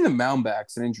the mound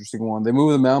back's an interesting one. They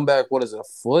move the mound back. What is it, a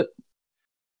foot?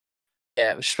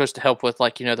 Yeah, it was supposed to help with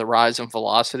the rise in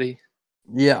velocity.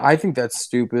 Yeah, I think that's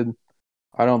stupid.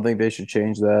 I don't think they should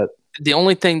change that. The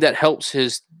only thing that helps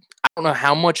is I don't know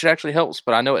how much it actually helps,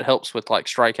 but I know it helps with like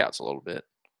strikeouts a little bit.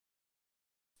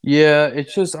 Yeah,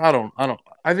 it's just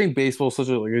I think baseball's such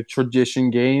a tradition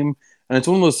game, and it's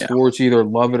one of those Yeah. sports you either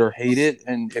love it or hate it.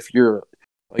 And if you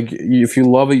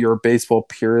love it, you're a baseball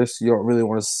purist. You don't really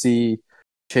want to see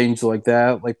change like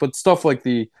that. But stuff like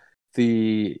the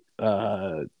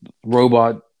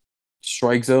robot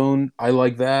strike zone, I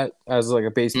like that as like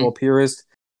a baseball purist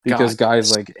because God.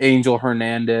 guys like Angel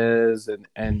Hernandez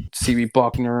and CB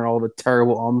Buckner and all the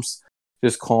terrible umps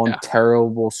just calling Yeah.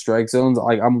 terrible strike zones.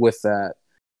 I'm with that.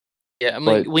 Yeah, I mean,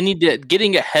 But- we need to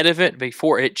getting ahead of it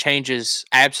before it changes.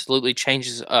 Absolutely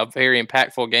changes a very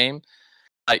impactful game.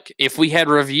 Like if we had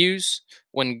reviews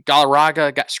when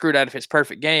Galarraga got screwed out of his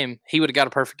perfect game, he would have got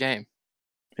a perfect game.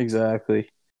 Exactly.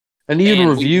 And even And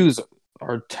reviews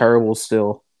are terrible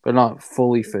still. They're not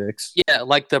fully fixed. Yeah,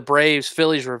 like the Braves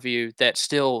Phillies review that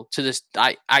still to this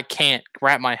I can't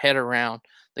wrap my head around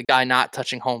the guy not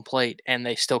touching home plate and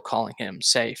they still calling him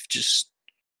safe. Just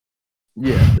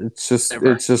Yeah, it's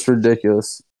Never.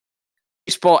 ridiculous.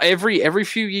 baseball every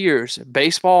few years,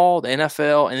 baseball, the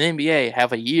NFL, and the NBA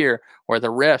have a year where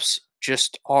the refs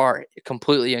just are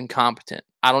completely incompetent.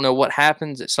 I don't know what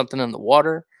happens. It's something in the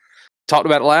water. Talked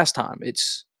about it last time.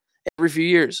 It's every few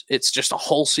years. It's just a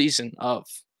whole season of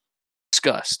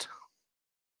disgust.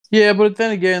 Yeah, but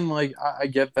then again, I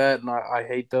get that and I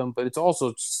hate them, but it's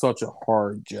also such a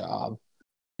hard job.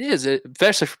 It is,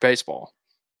 especially for baseball.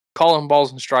 Calling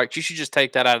balls and strikes, you should just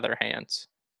take that out of their hands.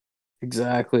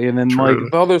 Exactly. And then True.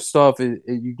 the other stuff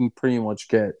you can pretty much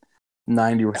get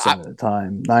 90% of the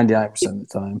time, 99% of the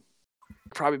time.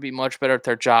 Probably be much better at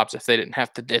their jobs if they didn't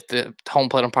have to. If the home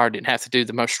plate umpire didn't have to do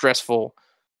the most stressful,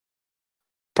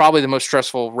 probably the most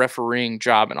stressful refereeing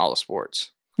job in all the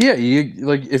sports. Yeah,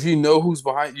 if you know who's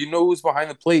behind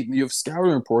the plate and you have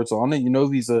scouting reports on it, you know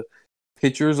he's a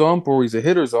pitcher's ump or he's a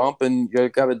hitter's ump and you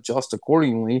got to adjust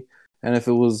accordingly. And if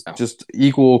it was just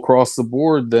equal across the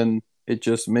board, then it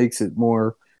just makes it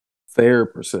more fair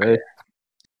per se.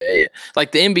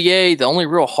 Like the NBA, the only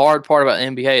real hard part about the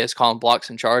NBA is calling blocks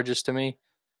and charges to me.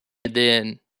 And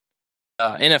then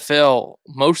NFL,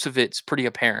 most of it's pretty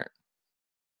apparent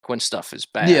when stuff is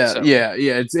bad. Yeah, So, yeah.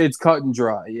 It's cut and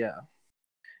dry. Yeah.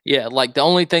 yeah, like the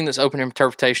only thing that's open to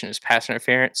interpretation is pass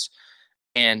interference.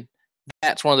 And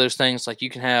that's one of those things like you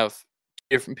can have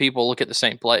different people look at the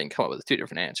same play and come up with two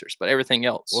different answers. But everything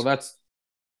else. Well,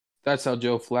 that's how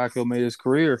Joe Flacco made his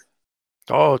career.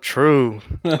 Oh, true.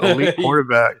 Elite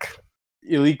quarterback.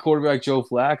 Elite quarterback Joe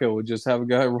Flacco would just have a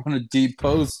guy run a deep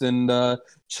post and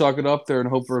chuck it up there and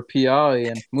hope for a PI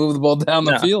and move the ball down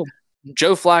the field.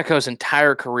 Joe Flacco's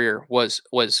entire career was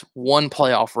one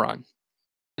playoff run.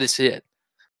 That's it.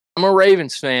 I'm a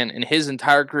Ravens fan, and his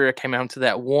entire career came down to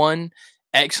that one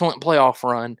excellent playoff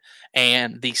run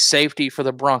and the safety for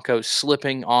the Broncos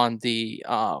slipping on the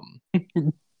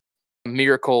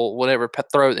miracle whatever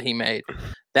throw that he made.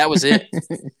 That was it.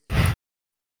 That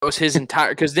was his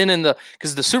entire because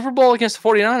the Super Bowl against the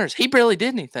 49ers, he barely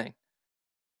did anything.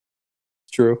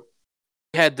 True.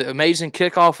 He had the amazing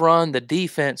kickoff run. The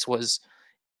defense was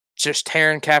just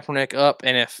tearing Kaepernick up,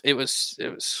 and if it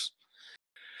was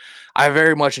I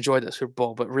very much enjoyed that Super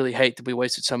Bowl, but really hate that we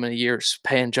wasted so many years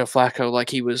paying Joe Flacco like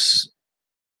he was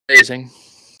amazing.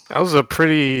 That was a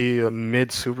pretty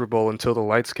mid Super Bowl until the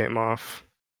lights came off.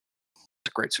 It's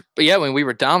a great Super Bowl. But yeah, when we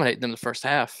were dominating them the first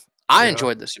half, I Yeah.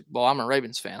 enjoyed the Super Bowl. I'm a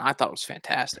Ravens fan. I thought it was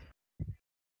fantastic.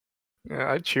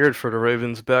 Yeah, I cheered for the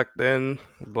Ravens back then,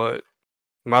 but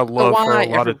my love for why a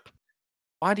lot of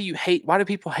Why do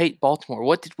people hate Baltimore?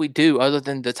 What did we do other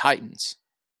than the Titans?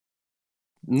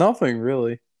 Nothing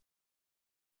really.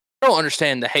 I don't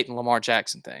understand the hating Lamar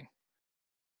Jackson thing.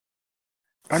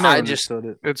 I never understood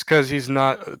it. It's because he's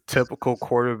not a typical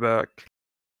quarterback.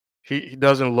 He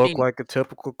doesn't look like a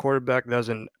typical quarterback,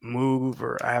 doesn't move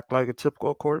or act like a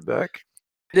typical quarterback.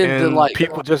 And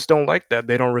people just don't like that.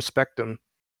 They don't respect him.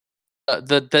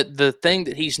 The thing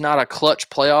that he's not a clutch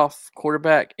playoff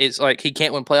quarterback is like he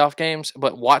can't win playoff games,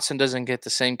 but Watson doesn't get the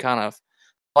same kind of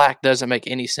flack. Doesn't make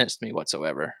any sense to me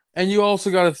whatsoever. And you also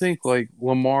got to think like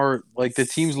Lamar, like the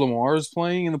teams Lamar is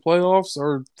playing in the playoffs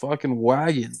are fucking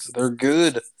wagons. They're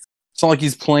good. It's not like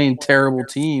he's playing terrible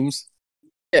teams.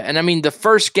 Yeah, and I mean the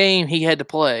first game he had to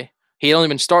play, he had only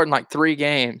been starting like 3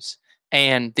 games,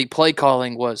 and the play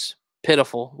calling was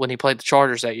pitiful when he played the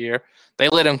Chargers that year. They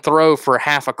let him throw for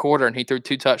half a quarter, and he threw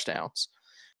 2 touchdowns.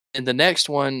 And the next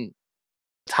one,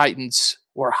 Titans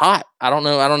were hot. I don't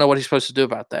know what he's supposed to do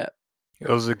about that. It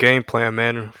was a game plan,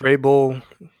 man. Vrabel,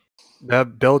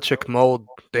 that Belichick mold,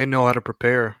 they know how to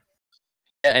prepare.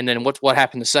 Yeah, and then what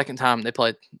happened the second time they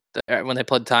played when they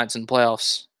played the Titans in the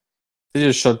playoffs? They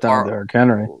just shut down Derrick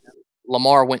Henry.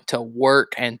 Lamar went to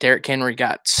work, and Derrick Henry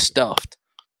got stuffed.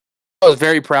 I was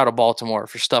very proud of Baltimore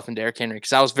for stuffing Derrick Henry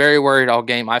because I was very worried all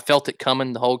game. I felt it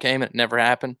coming the whole game, and it never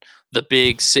happened. The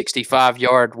big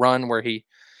 65-yard run where he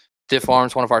stiff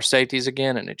arms one of our safeties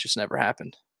again, and it just never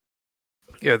happened.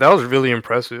 Yeah, that was really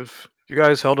impressive. You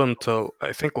guys held him to,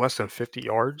 I think, less than 50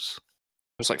 yards.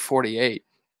 It was like 48.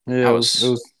 Yeah, it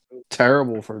was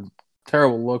terrible look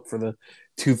for the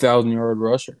 2,000-yard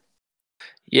rusher.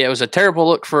 Yeah, it was a terrible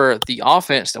look for the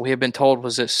offense that we have been told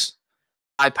was this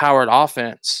high-powered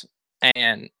offense.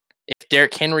 And if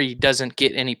Derrick Henry doesn't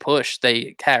get any push,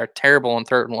 they are terrible on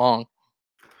 3rd and long.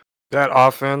 That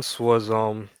offense was,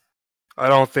 I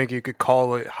don't think you could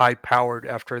call it high-powered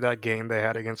after that game they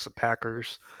had against the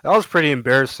Packers. That was pretty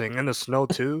embarrassing. In the snow,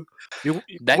 too. You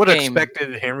would have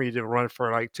expected Henry to run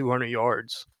for like 200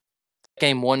 yards. That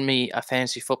game won me a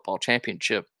fantasy football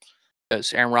championship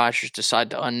because Aaron Rodgers decided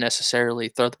to unnecessarily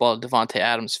throw the ball to Davante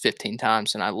Adams 15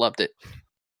 times, and I loved it.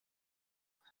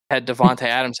 Had Davante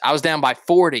Adams. I was down by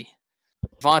 40.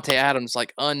 Davante Adams,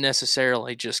 like,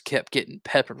 unnecessarily just kept getting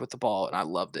peppered with the ball, and I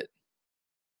loved it.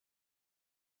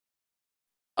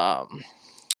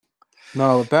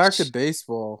 No, back to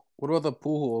baseball. What about the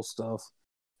Pujols stuff?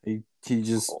 He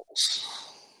just.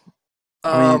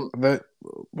 I mean, the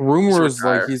rumors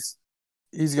like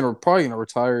he's probably gonna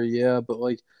retire. Yeah, but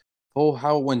like,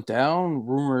 how it went down.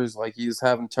 Rumors like he was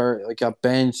having got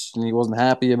benched and he wasn't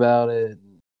happy about it.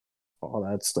 All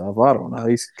that stuff. I don't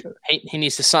know. He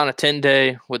needs to sign a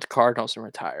 10-day with the Cardinals and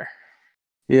retire.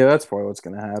 Yeah, that's probably what's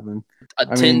going to happen. A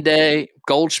 10-day.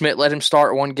 Goldschmidt let him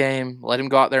start one game. Let him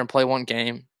go out there and play one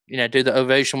game. Do the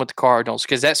ovation with the Cardinals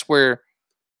because that's where.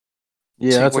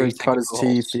 Yeah, that's where he cut his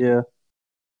teeth. Yeah.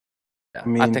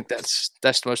 I think that's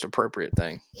the most appropriate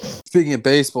thing. Speaking of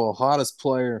baseball, hottest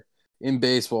player in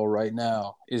baseball right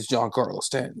now is Giancarlo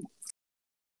Stanton.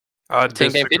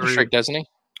 10-game hitting streak, doesn't he?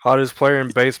 Hottest player in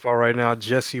baseball right now,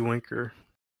 Jesse Winker.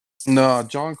 No,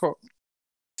 Giancarlo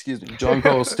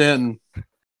Stanton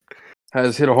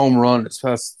has hit a home run in his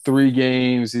past 3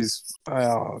 games. He's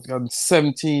got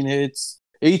 17 hits,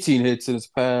 18 hits in his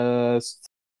past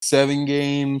 7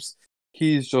 games.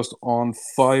 He's just on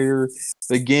fire.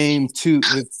 The game 2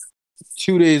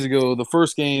 days ago, the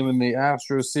first game in the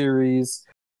Astros series,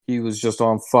 he was just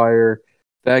on fire.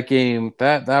 That game,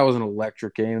 that was an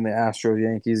electric game, the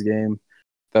Astros-Yankees game.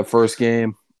 That first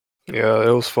game. Yeah, it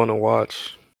was fun to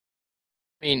watch.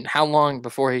 I mean, how long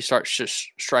before he starts just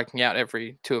striking out about a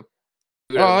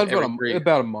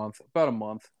month. About a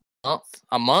month.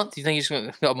 A month? You think he's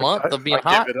going to a month of being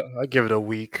hot? I give it a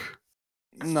week.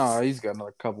 No, he's got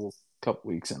another couple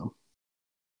weeks in him.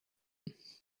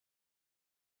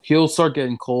 He'll start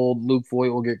getting cold. Luke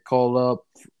Voit will get called up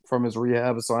from his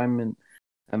rehab assignment,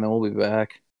 and then we'll be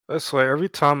back. I swear, every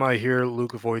time I hear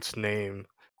Luke Voit's name,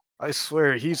 I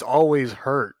swear he's always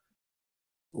hurt.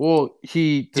 Well,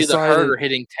 he decided either hurt or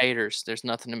hitting taters. There's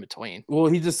nothing in between. Well,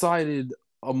 he decided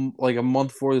like a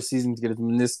month before the season to get his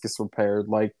meniscus repaired.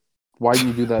 Like, why didn't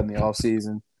you do that in the off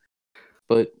season?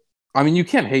 But I mean, you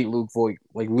can't hate Luke Voit.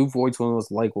 Like, Luke Voit's one of the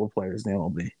most likable players in the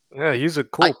MLB. Yeah, he's a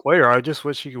cool player. I just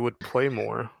wish he would play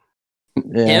more.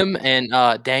 Yeah. Him and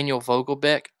Daniel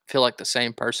Vogelbeck feel like the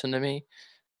same person to me.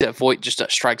 That Voit just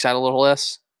strikes out a little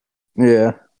less.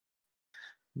 Yeah.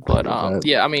 But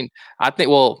yeah, I mean, I think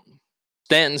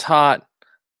Stanton's hot,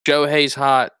 Shohei's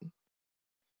hot,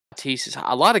 Tatis is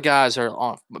hot. A lot of guys are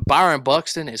on. Byron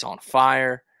Buxton is on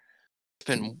fire. It's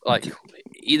been like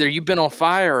either you've been on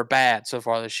fire or bad so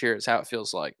far this year. Is how it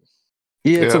feels like.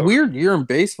 Yeah, it's a Yeah. weird year in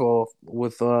baseball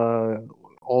with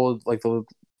all of, like the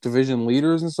division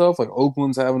leaders and stuff. Like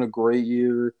Oakland's having a great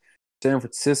year, San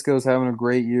Francisco's having a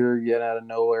great year, yet out of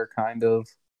nowhere, kind of.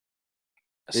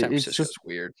 San It's Francisco's just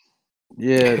weird.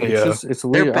 yeah, Yeah. it's They're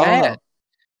weird. I don't know. bad.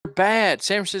 They're bad.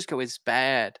 San Francisco is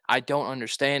bad. I don't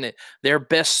understand it. Their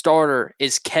best starter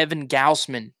is Kevin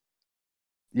Gausman.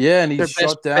 Yeah, and he's Their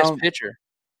shut best down. pitcher.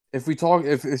 If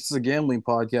it's a gambling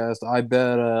podcast, I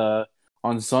bet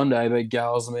on Sunday I bet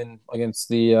Gausman against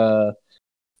the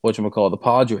whatchamacallit, the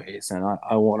Padres, and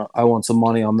I want some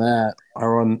money on that.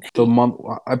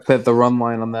 I bet the run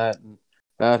line on that, and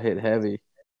that hit heavy.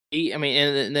 And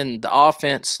then the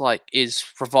offense is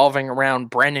revolving around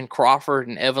Brandon Crawford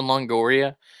and Evan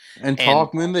Longoria, And and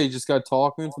Talkman, they just got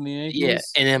Talkman from the yeah,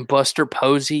 Yankees. and then Buster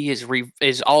Posey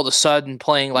is all of a sudden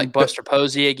playing like Buster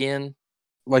Posey again.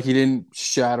 Like he didn't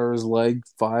shatter his leg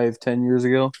 5-10 years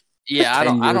ago. Yeah, I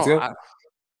 10 don't, I years don't, ago. I, Was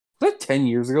that 10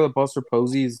 years ago that Buster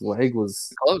Posey's leg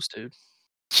was? close, dude.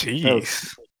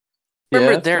 Jeez.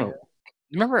 Remember Yeah, it's been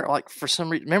remember for some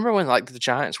reason, remember when the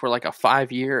Giants were like a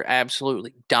 5-year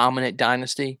absolutely dominant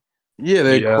dynasty? yeah,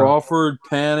 they had Yeah. Crawford,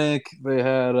 Panic. They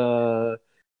had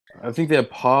I think they had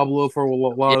Pablo for a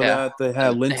lot of Yeah. that. They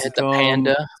had They had the Lincecum.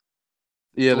 Panda.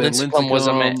 Yeah, they had Lincecum was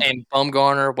Lincecum, and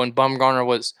Bumgarner when Bumgarner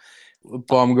was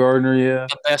Baumgartner. Yeah,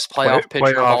 the best playoff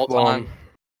pitcher of all time.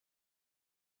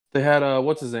 they had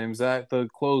what's his name? Zach, the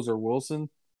closer, Wilson,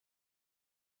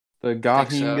 the think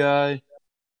Gahin so. guy.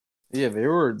 Yeah, they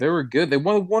were good. They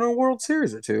won a World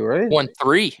Series or two, right? Won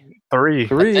 3. 3.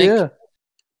 Three, think. yeah.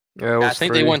 Yeah, it was I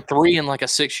think 3. they won 3 in like a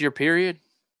 6-year period.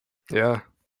 Yeah.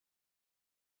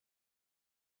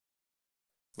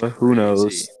 But who knows?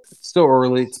 Crazy. It's still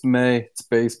early. It's May. It's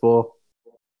baseball.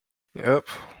 Yep.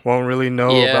 Won't really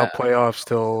know Yeah. about playoffs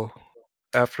till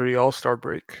after the All-Star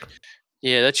break.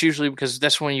 Yeah, that's usually because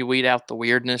that's when you weed out the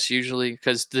weirdness usually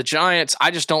because the Giants, I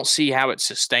just don't see how it's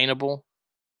sustainable.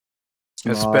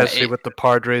 It's not. Especially with the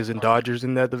Padres and Dodgers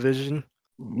in that division.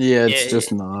 Yeah, it's Yeah,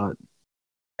 just not.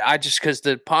 because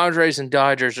the Padres and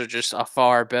Dodgers are just a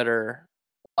far better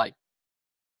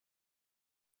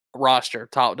roster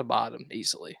top to bottom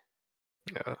easily.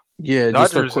 Yeah. Yeah,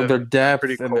 Dodgers just their depth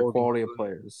pretty and their cold. quality of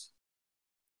players.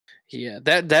 Yeah,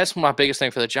 that's my biggest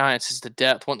thing for the Giants is the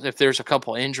depth. If there's a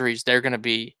couple injuries, they're going to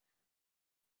be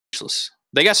useless.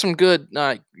 They got some good,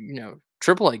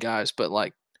 AAA guys, but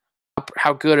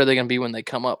how good are they going to be when they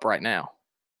come up right now?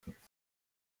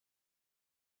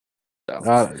 So,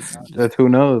 That who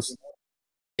knows?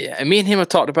 yeah, and me and him have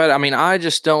talked about it. I mean, I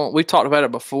just don't. We've talked about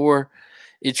it before.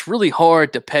 It's really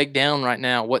hard to peg down right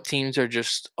now what teams are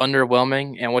just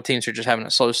underwhelming and what teams are just having a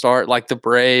slow start, like the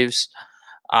Braves,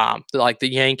 like the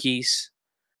Yankees.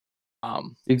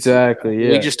 Exactly.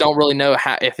 We Yeah. just don't really know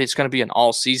if it's going to be an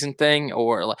all season thing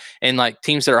and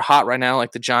teams that are hot right now,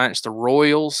 like the Giants, the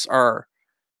Royals are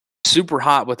super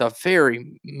hot with a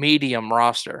very medium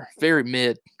roster, very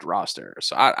mid roster.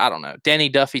 So I don't know. Danny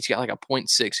Duffy's got like a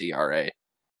 0.6 ERA.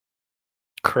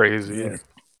 Crazy. Yeah.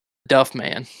 Duff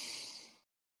man.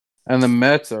 And the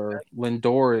Mets are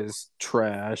Lindor is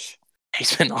trash.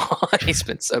 He's been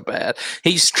so bad.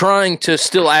 He's trying to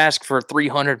still ask for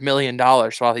 $300 million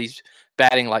while he's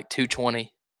batting like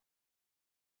 220.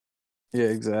 Yeah,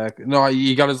 exactly. No,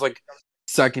 he got his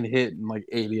second hit in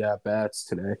 80 at bats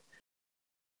today.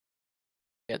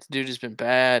 Yeah, the dude has been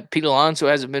bad. Pete Alonso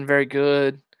hasn't been very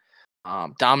good.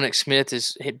 Dominic Smith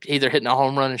is either hitting a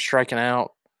home run and striking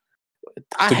out.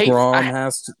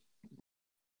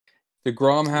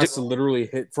 DeGrom has to literally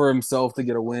hit for himself to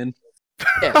get a win.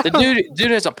 Yeah, the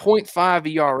dude has a 0.5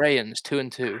 ERA and is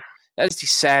 2-2. That is the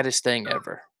saddest thing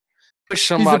ever. Wish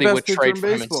somebody would trade for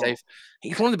him and save.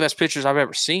 He's one of the best pitchers I've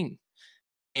ever seen,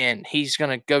 and he's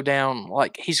gonna go down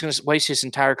he's gonna waste his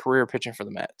entire career pitching for the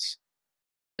Mets.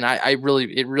 And it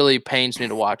really pains me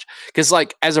to watch because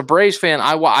as a Braves fan,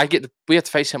 we have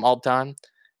to face him all the time,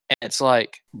 and it's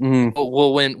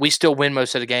we'll win. We still win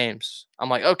most of the games. I'm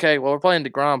like, okay, well we're playing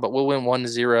DeGrom, but we'll win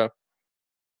 1-0.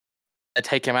 I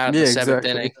take him out in the seventh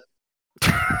inning.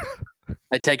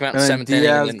 I take him out in the seventh inning.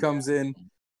 Diaz comes in.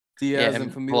 Diaz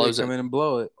and Familia come in and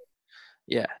blow it.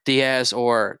 Yeah, Diaz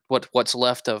or what's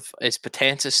left of is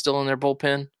Betances still in their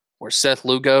bullpen or Seth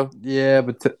Lugo? Yeah,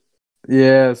 but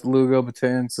it's Lugo,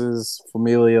 Betances,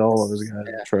 Familia, all of those guys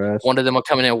are trash. One of them will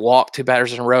come in and walk 2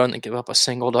 batters in a row and then give up a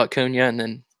single to Acuna and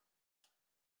then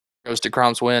goes to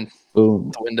DeGrom's win.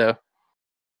 Boom. The window.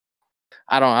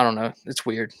 I don't know. It's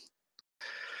weird.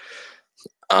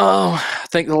 I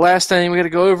think the last thing we got to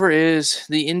go over is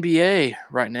the NBA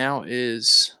right now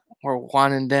we're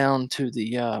winding down to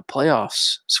the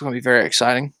playoffs. It's going to be very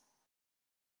exciting.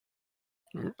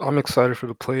 I'm excited for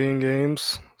the playing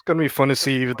games. It's gonna be fun to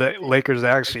see if the Lakers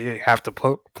actually have to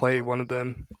play one of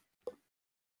them.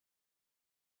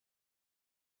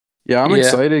 Yeah, I'm Yeah.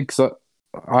 excited because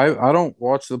I don't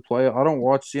watch the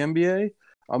NBA.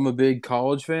 I'm a big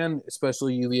college fan,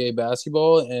 especially UVA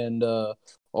basketball, and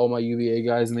all my UVA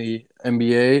guys in the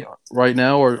NBA right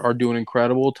now are doing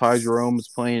incredible. Ty Jerome is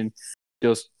playing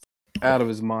just out of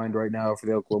his mind right now for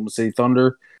the Oklahoma City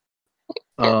Thunder.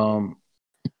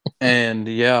 And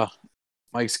yeah,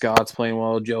 Mike Scott's playing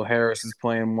well. Joe Harris is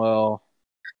playing well.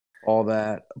 All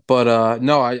that, but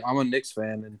no, I'm a Knicks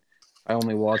fan, and I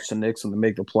only watch the Knicks when they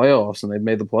make the playoffs, and they've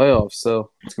made the playoffs.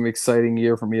 So it's gonna be an exciting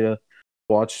year for me to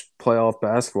watch playoff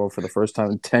basketball for the first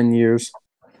time in 10 years.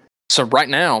 So right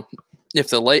now, if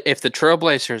the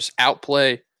Trailblazers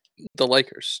outplay the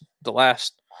Lakers the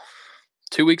last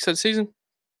 2 weeks of the season,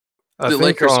 the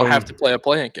Lakers will have to play a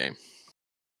play-in game.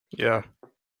 Yeah.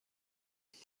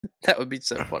 That would be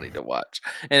so funny to watch.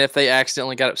 And if they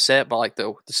accidentally got upset by like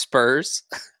the Spurs.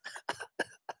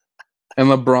 And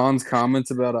LeBron's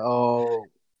comments about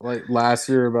like last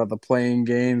year about the playing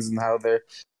games and how they're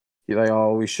like,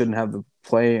 we shouldn't have the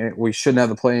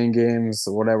playing games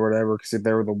or whatever because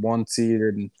they were the 1 seed,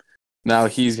 and now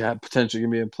he's got potentially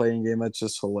gonna be a playing game. That's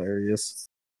just hilarious.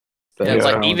 Yeah,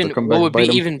 like what would be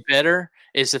even better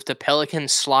is if the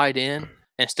Pelicans slide in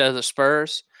instead of the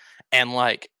Spurs, and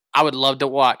like I would love to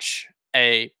watch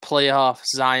a playoff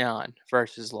Zion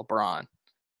versus LeBron.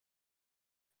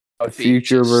 A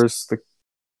future versus the.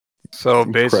 So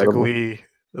basically,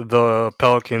 the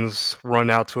Pelicans run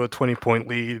out to a 20-point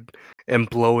lead and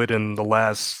blow it in the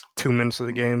last 2 minutes of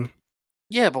the game.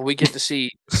 Yeah, but we get to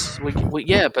see. But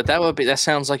that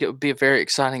sounds like it would be a very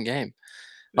exciting game.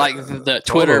 Like the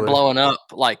Twitter blowing up,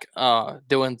 like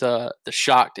doing the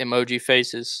shocked emoji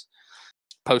faces,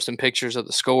 posting pictures of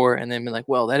the score, and then be like,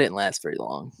 "Well, that didn't last very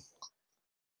long."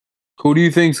 Who do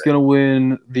you think's gonna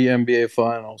win the NBA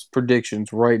Finals?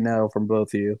 Predictions right now from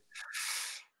both of you.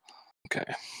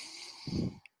 Okay.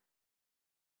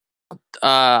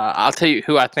 I'll tell you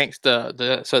who I think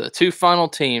the 2 final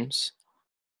teams.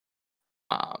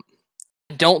 I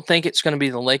don't think it's going to be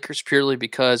the Lakers purely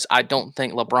because I don't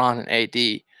think LeBron and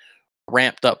AD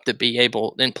ramped up to be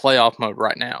able in playoff mode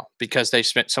right now because they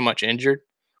spent so much injured.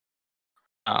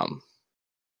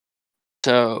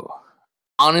 So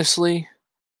honestly,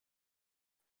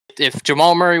 if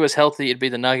Jamal Murray was healthy, it'd be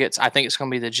the Nuggets. I think it's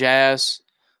going to be the Jazz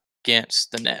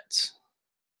against the Nets,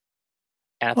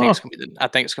 and I think it's going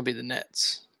to be the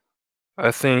Nets.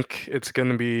 I think it's going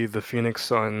to be the Phoenix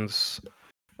Suns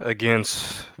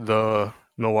against the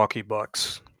Milwaukee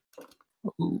Bucks.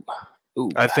 Ooh.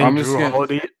 I think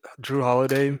Drew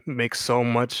Holiday makes so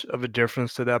much of a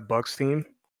difference to that Bucks team.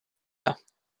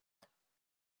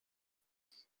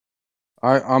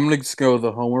 I'm gonna just go with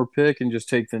the homer pick and just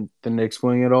take the Knicks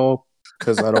winning it all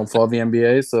because I don't follow the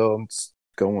NBA, so I'm just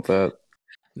going with that.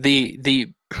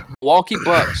 The Milwaukee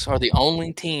Bucks are the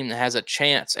only team that has a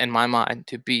chance in my mind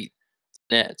to beat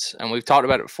the Nets, and we've talked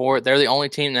about it before. They're the only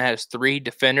team that has 3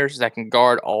 defenders that can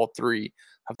guard all 3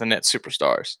 of the Nets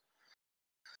superstars.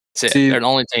 That's it. They're the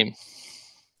only team.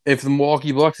 If the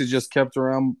Milwaukee Bucks had just kept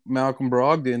around Malcolm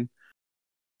Brogdon,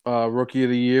 Rookie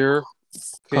of the Year,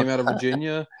 came out of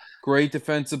Virginia, great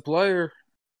defensive player.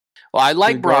 Well, I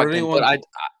like Brogdon, but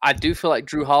I do feel like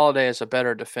Drew Holiday is a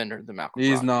better defender than Malcolm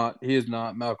Brogdon. He is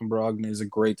not. Malcolm Brogdon is a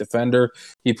great defender.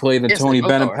 He played the Tony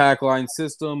Bennett pack line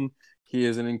system. He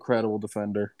is an incredible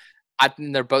defender. I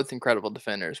think they're both incredible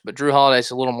defenders, but Drew Holiday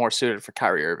is a little more suited for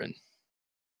Kyrie Irving.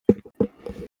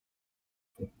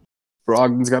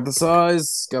 Brogdon's got the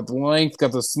size, got the length,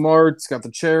 got the smarts, got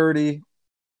the charity.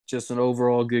 Just an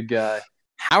overall good guy.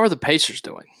 How are the Pacers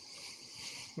doing?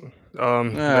 They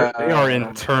are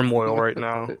in turmoil right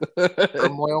now.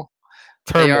 Turmoil.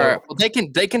 They are. Well,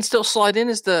 they can still slide in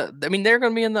as they're going to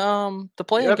be in the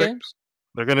playing games.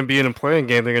 They're going to be in a playing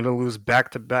game. They're going to lose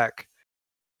back to back.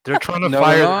 They're trying to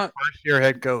fire their first-year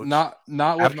head coach. Not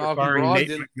with Malcolm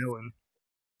Brogdon.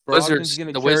 Brogdon's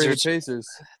going to carry the Pacers.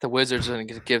 The Wizards are going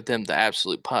to give them the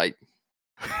absolute pipe.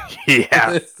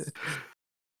 Yeah.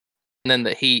 And then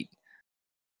the Heat.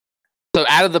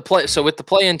 So with the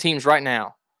play-in teams right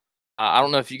now, I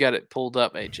don't know if you got it pulled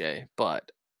up, AJ,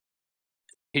 but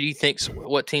who do you think?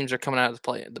 What teams are coming out of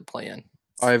the play-in?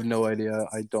 I have no idea.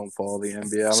 I don't follow the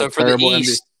NBA. So for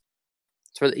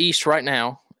the East right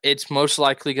now, it's most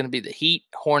likely going to be the Heat,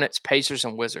 Hornets, Pacers,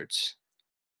 and Wizards.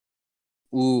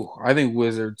 Ooh, I think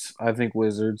Wizards.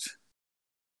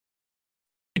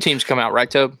 2 teams come out, right,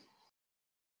 Tobe?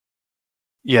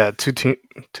 Yeah, two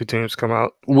teams come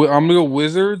out. I'm gonna go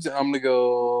Wizards. I'm gonna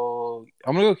go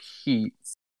Heat.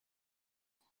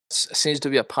 Seems to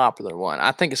be a popular one.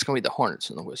 I think it's gonna be the Hornets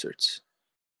and the Wizards.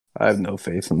 I have no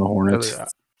faith in the Hornets.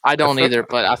 I don't feel- either,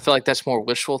 but I feel like that's more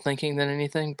wishful thinking than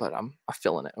anything. But I'm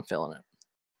feeling it. I'm feeling it.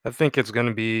 I think it's going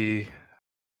to be.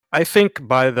 I think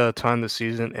by the time the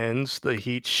season ends, the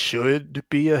Heat should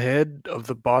be ahead of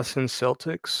the Boston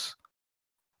Celtics.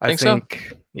 Think so?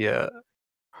 Yeah.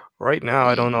 Right now,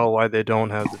 I don't know why they don't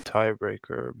have the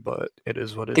tiebreaker, but it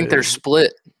is what it is. I think they're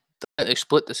split. They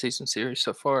split the season series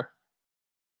so far.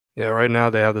 Yeah, right now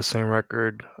they have the same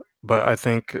record, but I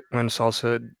think when it's all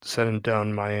said and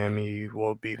done, Miami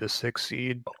will be the 6th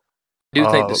seed. I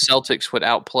do think the Celtics would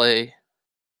outplay. I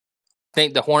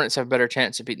think the Hornets have a better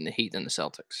chance of beating the Heat than the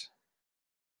Celtics.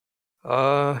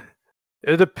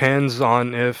 It depends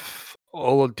on if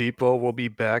Oladipo will be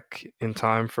back in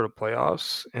time for the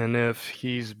playoffs, and if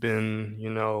he's been,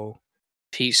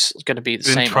 He's going to be the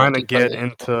same. trying to get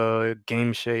into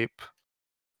game shape.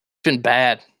 He's been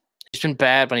bad. He's been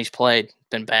bad when he's played.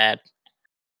 Been bad.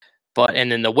 But and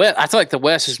then the West, I feel like the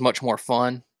West is much more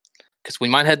fun because we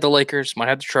might have the Lakers, might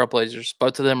have the Trailblazers.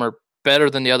 Both of them are better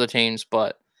than the other teams,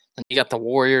 but then you got the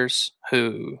Warriors,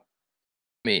 who,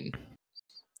 I mean,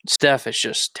 Steph is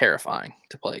just terrifying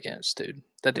to play against, dude.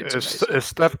 That dude's amazing. If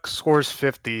Steph scores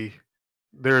 50,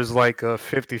 there's like a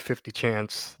 50-50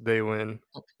 chance they win.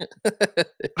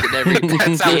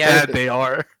 That's how bad they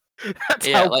are. That's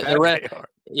how bad they are.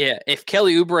 Yeah, if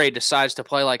Kelly Oubre decides to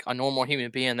play like a normal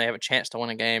human being, they have a chance to win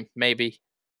a game, maybe.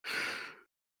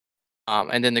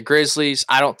 And then the Grizzlies,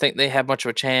 I don't think they have much of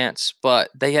a chance, but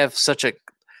they have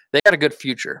they got a good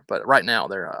future. But right now,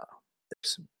 they're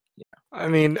I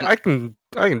mean, I can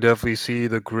definitely see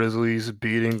the Grizzlies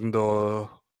beating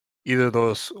either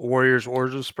those Warriors or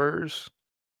the Spurs.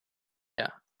 Yeah,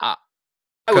 I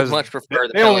would much prefer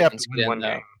the Pelicans get in,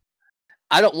 though.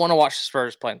 I don't want to watch the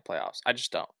Spurs play in the playoffs. I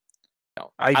just don't. No.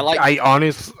 I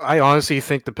honestly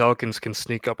think the Pelicans can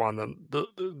sneak up on them.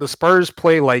 The Spurs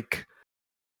play like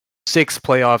 6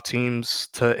 playoff teams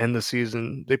to end the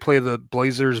season. They play the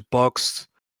Blazers, Bucks,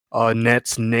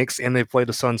 Nets, Knicks, and they play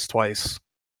the Suns twice.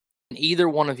 Either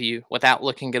one of you, without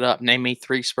looking it up, name me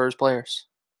 3 Spurs players.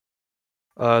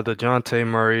 DeJounte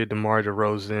Murray, DeMar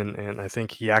DeRozan, and I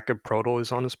think Jakob Poeltl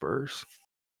is on the Spurs.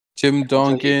 Tim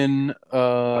Duncan.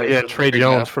 And Trey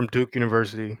Jones from Duke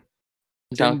University.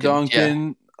 Tim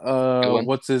Duncan. Yeah.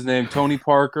 What's his name? Tony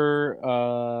Parker.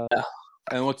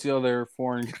 And what's the other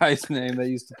foreign guy's name that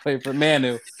used to play for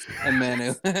Manu? And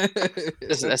Manu.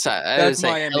 That's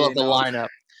my hell of a lineup.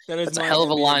 That's a hell of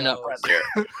a lineup right there.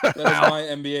 That is my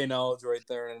NBA knowledge right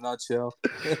there in a nutshell.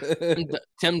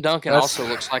 Tim Duncan also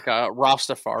looks like a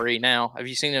Rastafari now. Have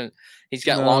you seen him? He's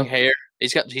got long hair.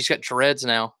 He's got dreads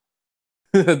now.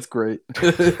 That's great.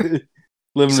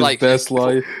 Living his best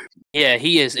life. Yeah,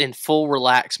 he is in full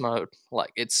relax mode.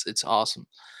 Like it's awesome.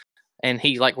 And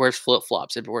he wears flip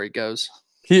flops everywhere he goes.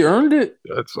 He earned it.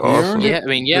 That's awesome. Yeah, I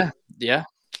mean, yeah.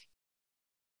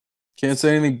 Can't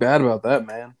say anything bad about that,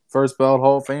 man. First ballot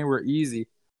Hall of Famer, easy.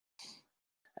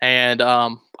 And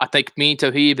I think me,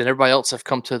 Toheeb, and everybody else have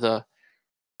come to the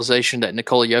realization that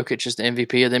Nikola Jokic is the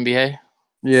MVP of the NBA.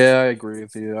 Yeah, I agree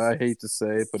with you. I hate to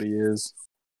say it, but he is.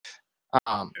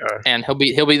 And he'll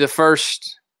be the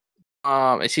first.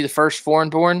 Is he the first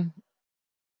foreign-born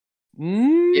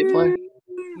player?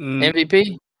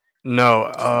 MVP?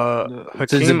 No.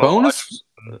 Hakeem Sabonis?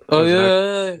 Oh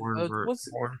yeah. What's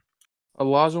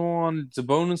Olajuwon?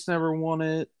 Sabonis never won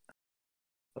it.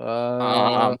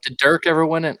 Did Dirk ever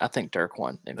win it? I think Dirk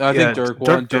won. I think Dirk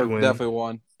won. Dirk definitely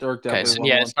won. Dirk definitely won.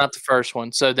 Yeah, it's not the first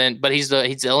one. So then, but he's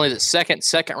only the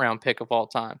second round pick of all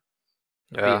time.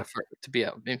 Yeah. To be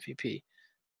a MVP.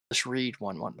 Nick Reed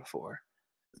won one before.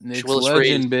 Nick's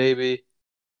legend, baby.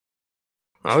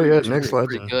 Oh yeah, Nick's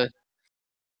legend. Good.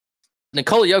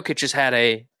 Nikola Jokic has had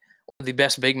one of the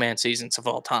best big man seasons of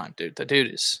all time, dude. The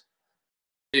dude's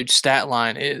stat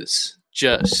line is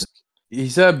just. He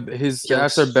said his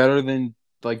stats are better than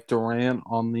Durant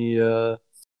on the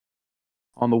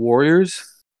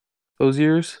Warriors those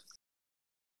years.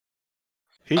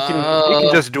 He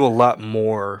can just do a lot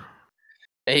more.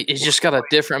 He's just got a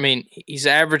different. I mean, he's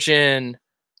averaging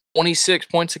 26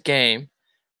 points a game,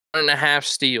 1.5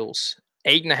 steals,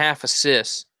 8.5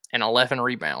 assists, and 11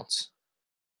 rebounds.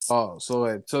 Oh,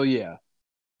 so yeah,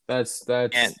 that's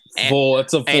full.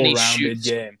 It's a full rounded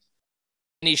game.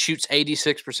 And he shoots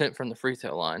 86% from the free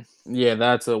throw line. Yeah,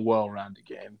 that's a well-rounded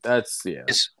game. That's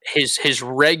His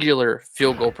regular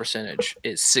field goal percentage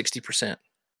is 60%.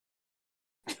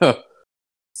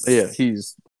 Yeah,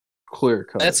 he's clear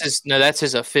cut. That's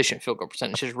his efficient field goal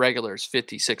percentage. His regular is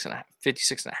 56.5,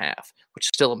 which is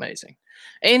still amazing.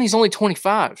 And he's only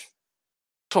 25.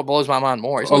 That's what blows my mind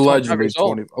more. He's allegedly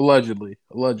 25.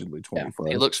 Yeah,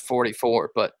 he looks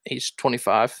 44, but he's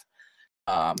 25.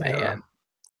 Man. Yeah.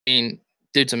 I mean,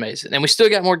 dude's amazing. And we still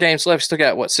got more games left. Still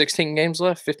got, 16 games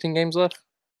left? 15 games left?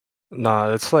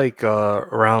 Nah, it's like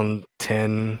around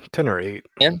 10 or 8.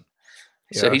 10?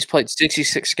 So Yeah. he's played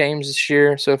 66 games this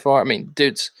year so far. I mean,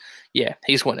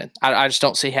 he's winning. I just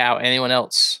don't see how anyone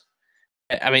else.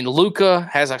 I mean, Luka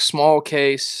has a small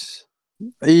case.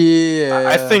 Yeah,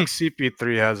 I think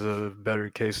CP3 has a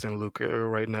better case than Luka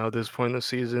right now at this point in the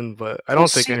season, but I Well,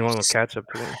 don't think anyone will catch up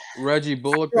to him. Reggie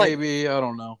Bullock, like- maybe. I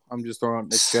don't know. I'm just throwing out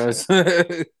Knicks guys.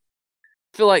 I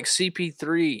feel like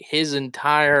CP3, his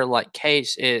entire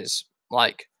case is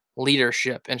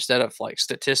leadership instead of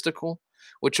statistical,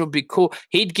 which would be cool.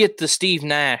 He'd get the Steve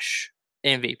Nash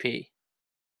MVP.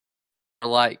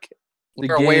 The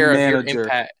We're game aware of your manager.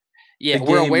 impact. Yeah, The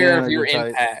we're game aware of your manager type.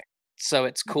 impact, so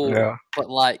it's cool. Yeah. But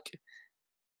on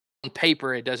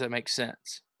paper, it doesn't make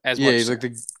sense as much. Yeah, he's like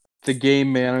the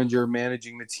game manager,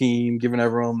 managing the team, giving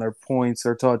everyone their points,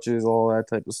 their touches, all that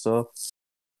type of stuff.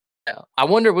 Yeah. I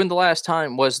wonder when the last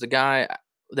time was the guy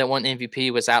that won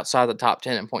MVP was outside the top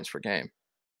 10 in points per game.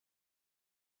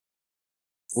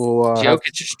 Well,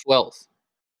 Jokic is 12th.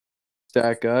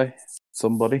 that guy,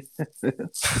 somebody.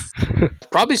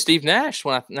 Probably Steve Nash.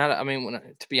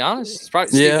 To be honest, it's probably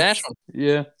Steve Nash.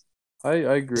 Yeah, I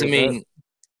agree. I with mean, that.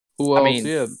 Who else?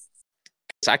 Yeah,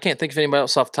 I can't think of anybody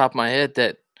else off the top of my head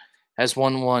that has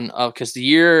won one. Because the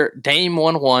year Dame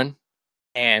won one,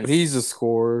 and but he's a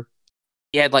scorer.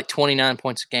 he had 29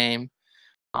 points a game.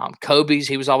 Kobe's,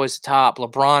 he was always the top.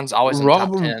 LeBron's always in the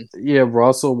top 10. Yeah,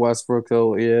 Russell Westbrook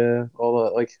though. Yeah,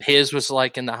 all that His was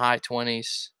in the high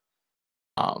 20s.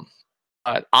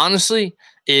 But honestly,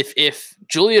 if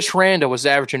Julius Randle was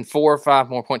averaging 4 or 5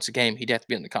 more points a game, he'd have to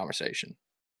be in the conversation.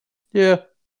 Yeah,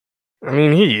 I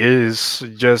mean, he is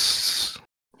just.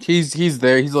 he's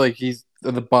there. He's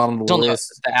at the bottom of the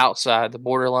list. The outside, the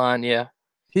borderline. Yeah,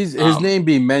 His name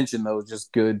being mentioned though is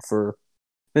just good for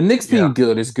the Knicks being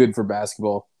good is good for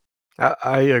basketball.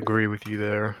 I agree with you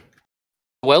there.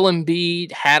 Well,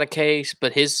 Embiid had a case,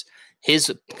 but his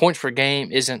points per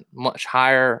game isn't much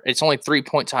higher. It's only 3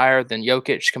 points higher than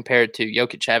Jokic compared to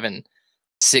Jokic having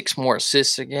 6 more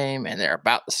assists a game, and they're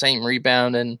about the same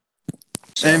rebounding.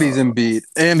 So, and he's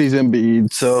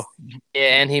Embiid. So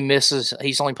yeah, and he misses.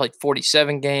 He's only played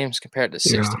 47 games compared to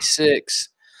 66.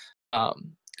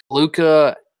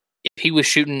 Luka, if he was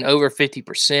shooting over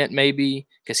 50%, maybe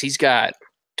because he's got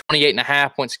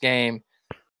 28.5 points a game,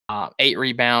 8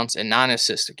 rebounds, and 9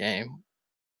 assists a game.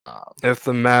 If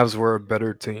the Mavs were a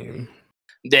better team.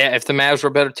 Yeah, if the Mavs were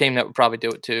a better team, that would probably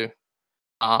do it too.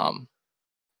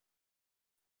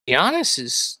 Giannis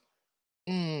is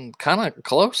kind of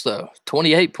close, though.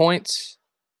 28 points,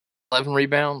 11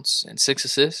 rebounds, and 6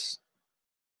 assists.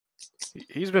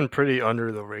 He's been pretty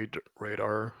under the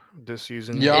radar this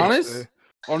season. Giannis?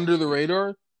 Under the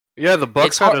radar? Yeah, the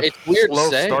Bucks had a weird slow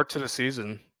start to the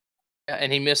season. Yeah,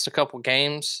 and he missed a couple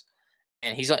games.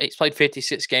 And he's played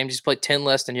 56 games. He's played 10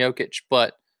 less than Jokic,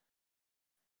 but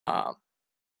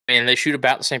they shoot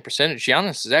about the same percentage.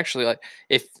 Giannis is actually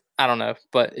I don't know,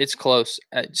 but it's close.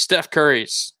 Steph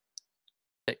Curry's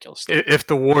ridiculous. If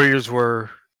the Warriors were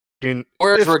good,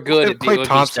 if Klay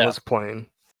Thompson was playing.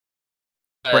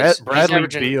 Bradley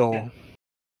Beal,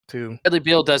 too. Bradley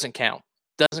Beal doesn't count.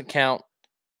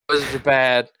 Wizards are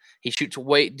bad. He shoots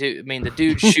the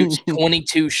dude shoots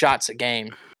 22 shots a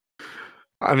game.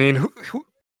 I mean, who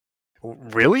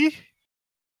really?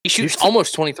 He shoots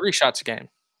almost 23 shots a game.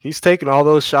 He's taking all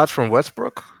those shots from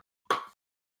Westbrook?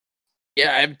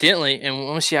 Yeah, evidently. And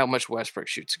let me see how much Westbrook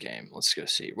shoots a game. Let's go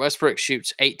see. Westbrook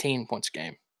shoots 18 points a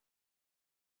game.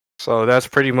 So that's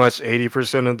pretty much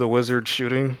 80% of the Wizards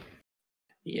shooting.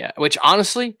 Yeah, which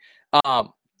honestly,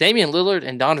 Damian Lillard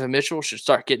and Donovan Mitchell should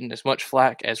start getting as much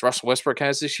flack as Russell Westbrook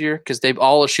has this year because they've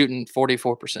all are shooting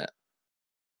 44%.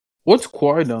 What's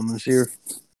Kawhi done this year?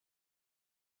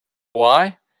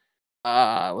 Kawhi?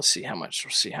 Let's see how much.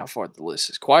 We'll see how far the list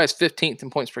is. Kawhi is 15th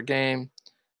in points per game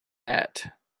at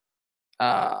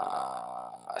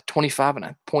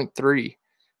 25.3.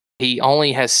 He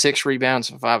only has 6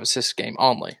 rebounds and 5 assists a game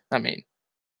only. I mean,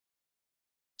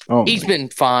 he's been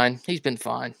fine.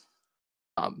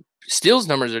 Steals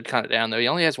numbers are kind of down though. He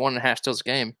only has 1.5 steals a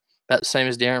game, about the same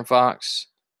as De'Aaron Fox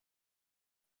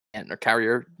or Kyrie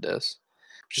Irving does.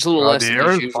 Just a little less than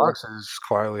De'Aaron Fox is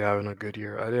quietly having a good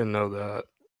year. I didn't know that.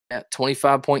 Yeah,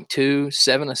 25.2,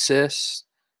 7 assists.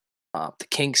 The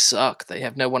Kings suck. They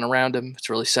have no one around him. It's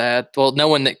really sad. Well, no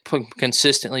one that can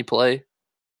consistently play.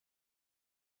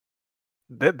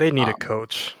 They need a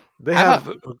coach. They have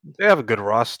a good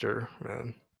roster,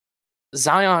 man.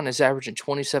 Zion is averaging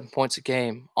 27 points a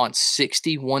game on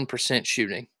 61%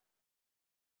 shooting.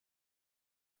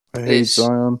 I hate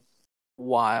Zion.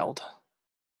 wild.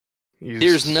 He's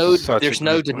There's no such a great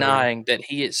player. denying that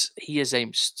he is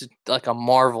like a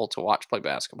marvel to watch play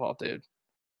basketball, dude.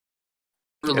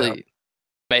 Really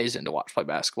amazing to watch play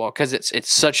basketball because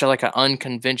it's such a like an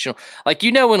unconventional. Like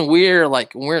when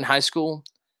we're in high school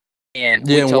and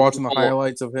we and told watching the people,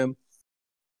 highlights of him.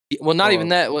 well, not even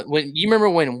that. When you remember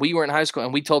when we were in high school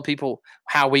and we told people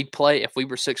how we'd play if we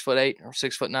were 6'8" or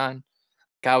 6'9",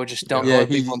 guy would just dunk on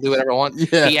people and do whatever I want.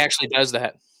 Yeah, He actually does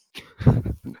that.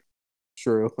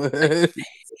 true.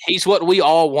 He's what we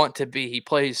all want to be. He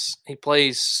plays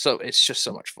so it's just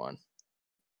so much fun.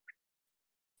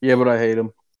 Yeah, but I hate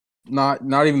him. Not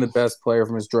even the best player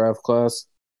from his draft class.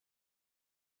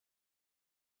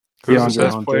 Who's DeAndre the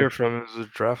best Hunter. player from his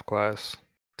draft class?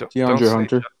 DeAndre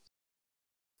Hunter.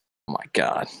 Oh my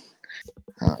god.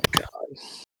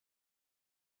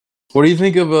 What do you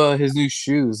think of his new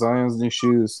shoes? Zion's new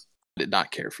shoes. I did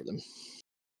not care for them.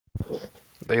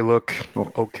 They look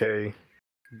okay.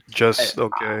 Just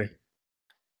okay.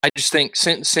 I just think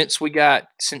since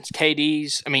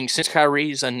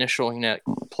Kyrie's initial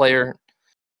player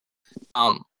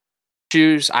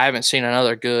shoes, I haven't seen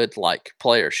another good like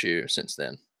player shoe since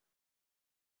then.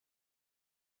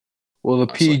 Well,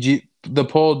 the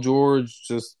Paul George,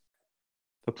 just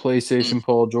the PlayStation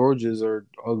Paul Georges are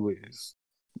ugly.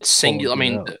 Singular. I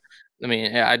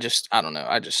don't know.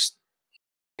 I just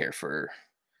care for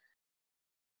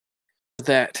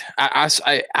that. I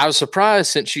was surprised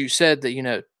since you said that you're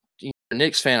a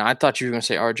Knicks fan. I thought you were going to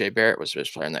say R.J. Barrett was the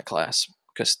best player in that class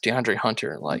because DeAndre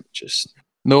Hunter just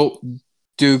nope.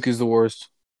 Duke is the worst.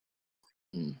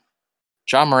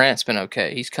 John Morant's been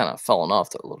okay. He's kind of fallen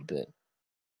off a little bit.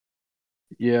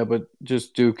 Yeah, but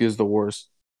just Duke is the worst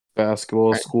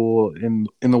basketball school in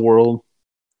the world.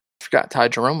 I forgot Ty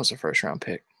Jerome was a first-round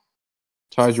pick.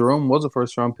 Ty Jerome was a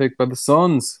first-round pick by the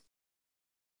Suns.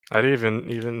 I didn't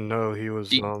even know he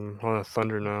was on the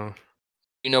Thunder now.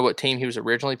 You know what team he was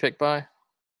originally picked by?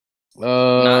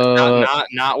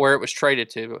 Not where it was traded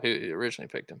to, but who originally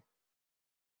picked him.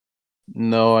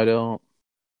 No, I don't.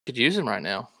 Could use him right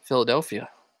now. Philadelphia.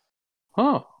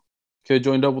 Huh. Okay,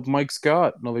 joined up with Mike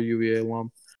Scott, another UVA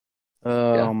alum.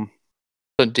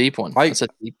 A deep one. That's a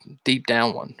deep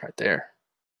down one right there.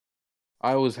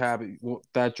 I was happy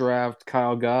that draft.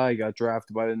 Kyle Guy got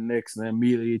drafted by the Knicks and then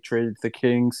immediately traded to the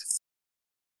Kings.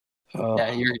 You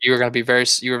were going to be very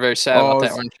sad about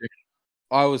that, weren't you?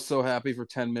 I was so happy for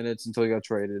 10 minutes until he got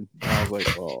traded. I was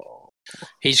like, oh.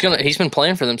 He's been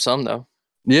playing for them some though.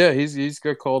 Yeah, he's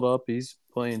got called up. He's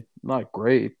playing not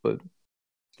great, but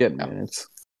getting minutes.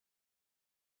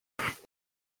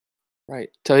 Right.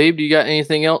 Taib, do you got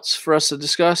anything else for us to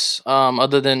discuss?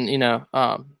 Other than,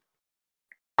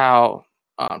 how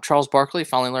Charles Barkley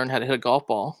finally learned how to hit a golf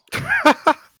ball.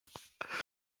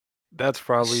 That's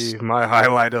probably my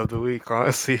highlight of the week,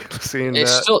 honestly. Seeing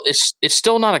it's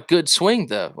still not a good swing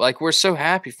though. Like we're so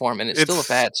happy for him, and it's still a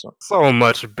bad swing. So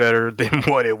much better than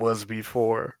what it was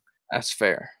before. That's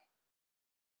fair.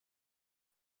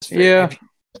 Yeah.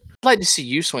 I'd like to see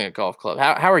you swing a golf club.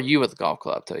 How are you with the golf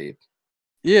club, Taib?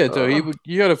 Yeah, Taib,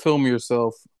 you got to film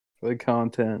yourself for the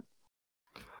content.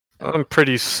 I'm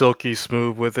pretty silky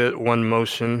smooth with it. One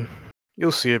motion.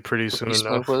 You'll see it pretty soon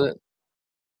enough. With it?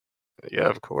 Yeah,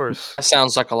 of course. That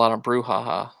sounds like a lot of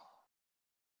brouhaha.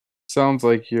 Sounds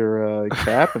like you're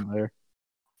capping there.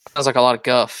 Sounds like a lot of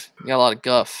guff. You got a lot of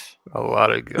guff. A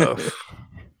lot of guff.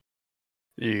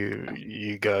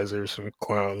 You guys are some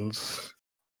clowns.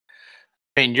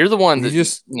 I mean, you're the one that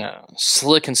just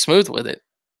slick and smooth with it.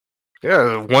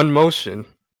 Yeah, one motion.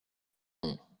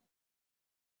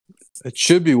 It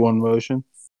should be one motion.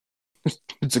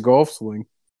 It's a golf swing.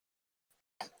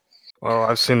 Well,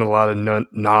 I've seen a lot of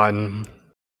non-one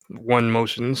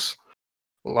motions.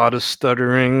 A lot of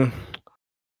stuttering.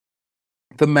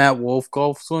 The Matt Wolff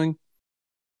golf swing.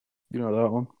 You know that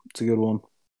one. It's a good one.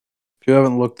 If you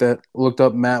haven't looked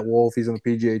up Matt Wolff, he's on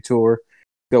the PGA Tour.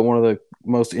 Got one of the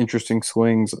most interesting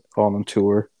swings on the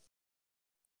tour.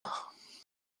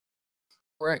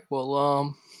 Right.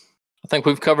 Well, I think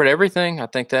we've covered everything. I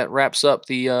think that wraps up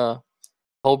the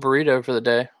whole burrito for the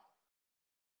day.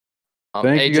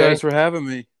 Thank AJ, you guys for having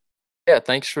me. Yeah,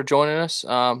 thanks for joining us.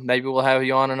 Maybe we'll have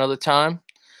you on another time,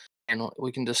 and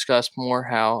we can discuss more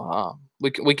how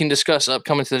we can discuss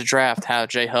upcoming to the draft how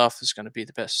Jay Huff is going to be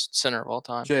the best center of all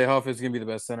time. Jay Huff is going to be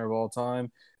the best center of all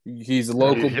time. He's a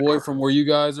local boy from where you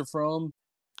guys are from.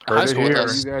 High school with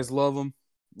us. You guys love him.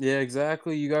 Yeah,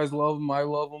 exactly. You guys love him. I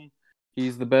love him.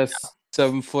 He's the best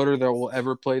 7-footer that will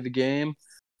ever play the game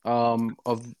in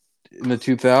the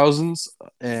 2000s,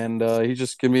 and he's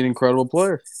just going to be an incredible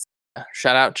player.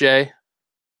 Shout out Jay.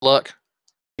 Look, if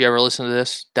you ever listen to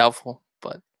this, doubtful,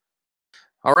 but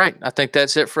All right, I think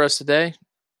that's it for us today.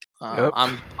 Yep.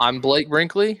 I'm Blake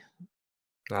Brinkley.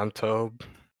 I'm Tobe.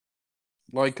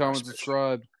 Like, comment,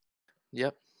 subscribe.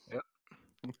 Yep.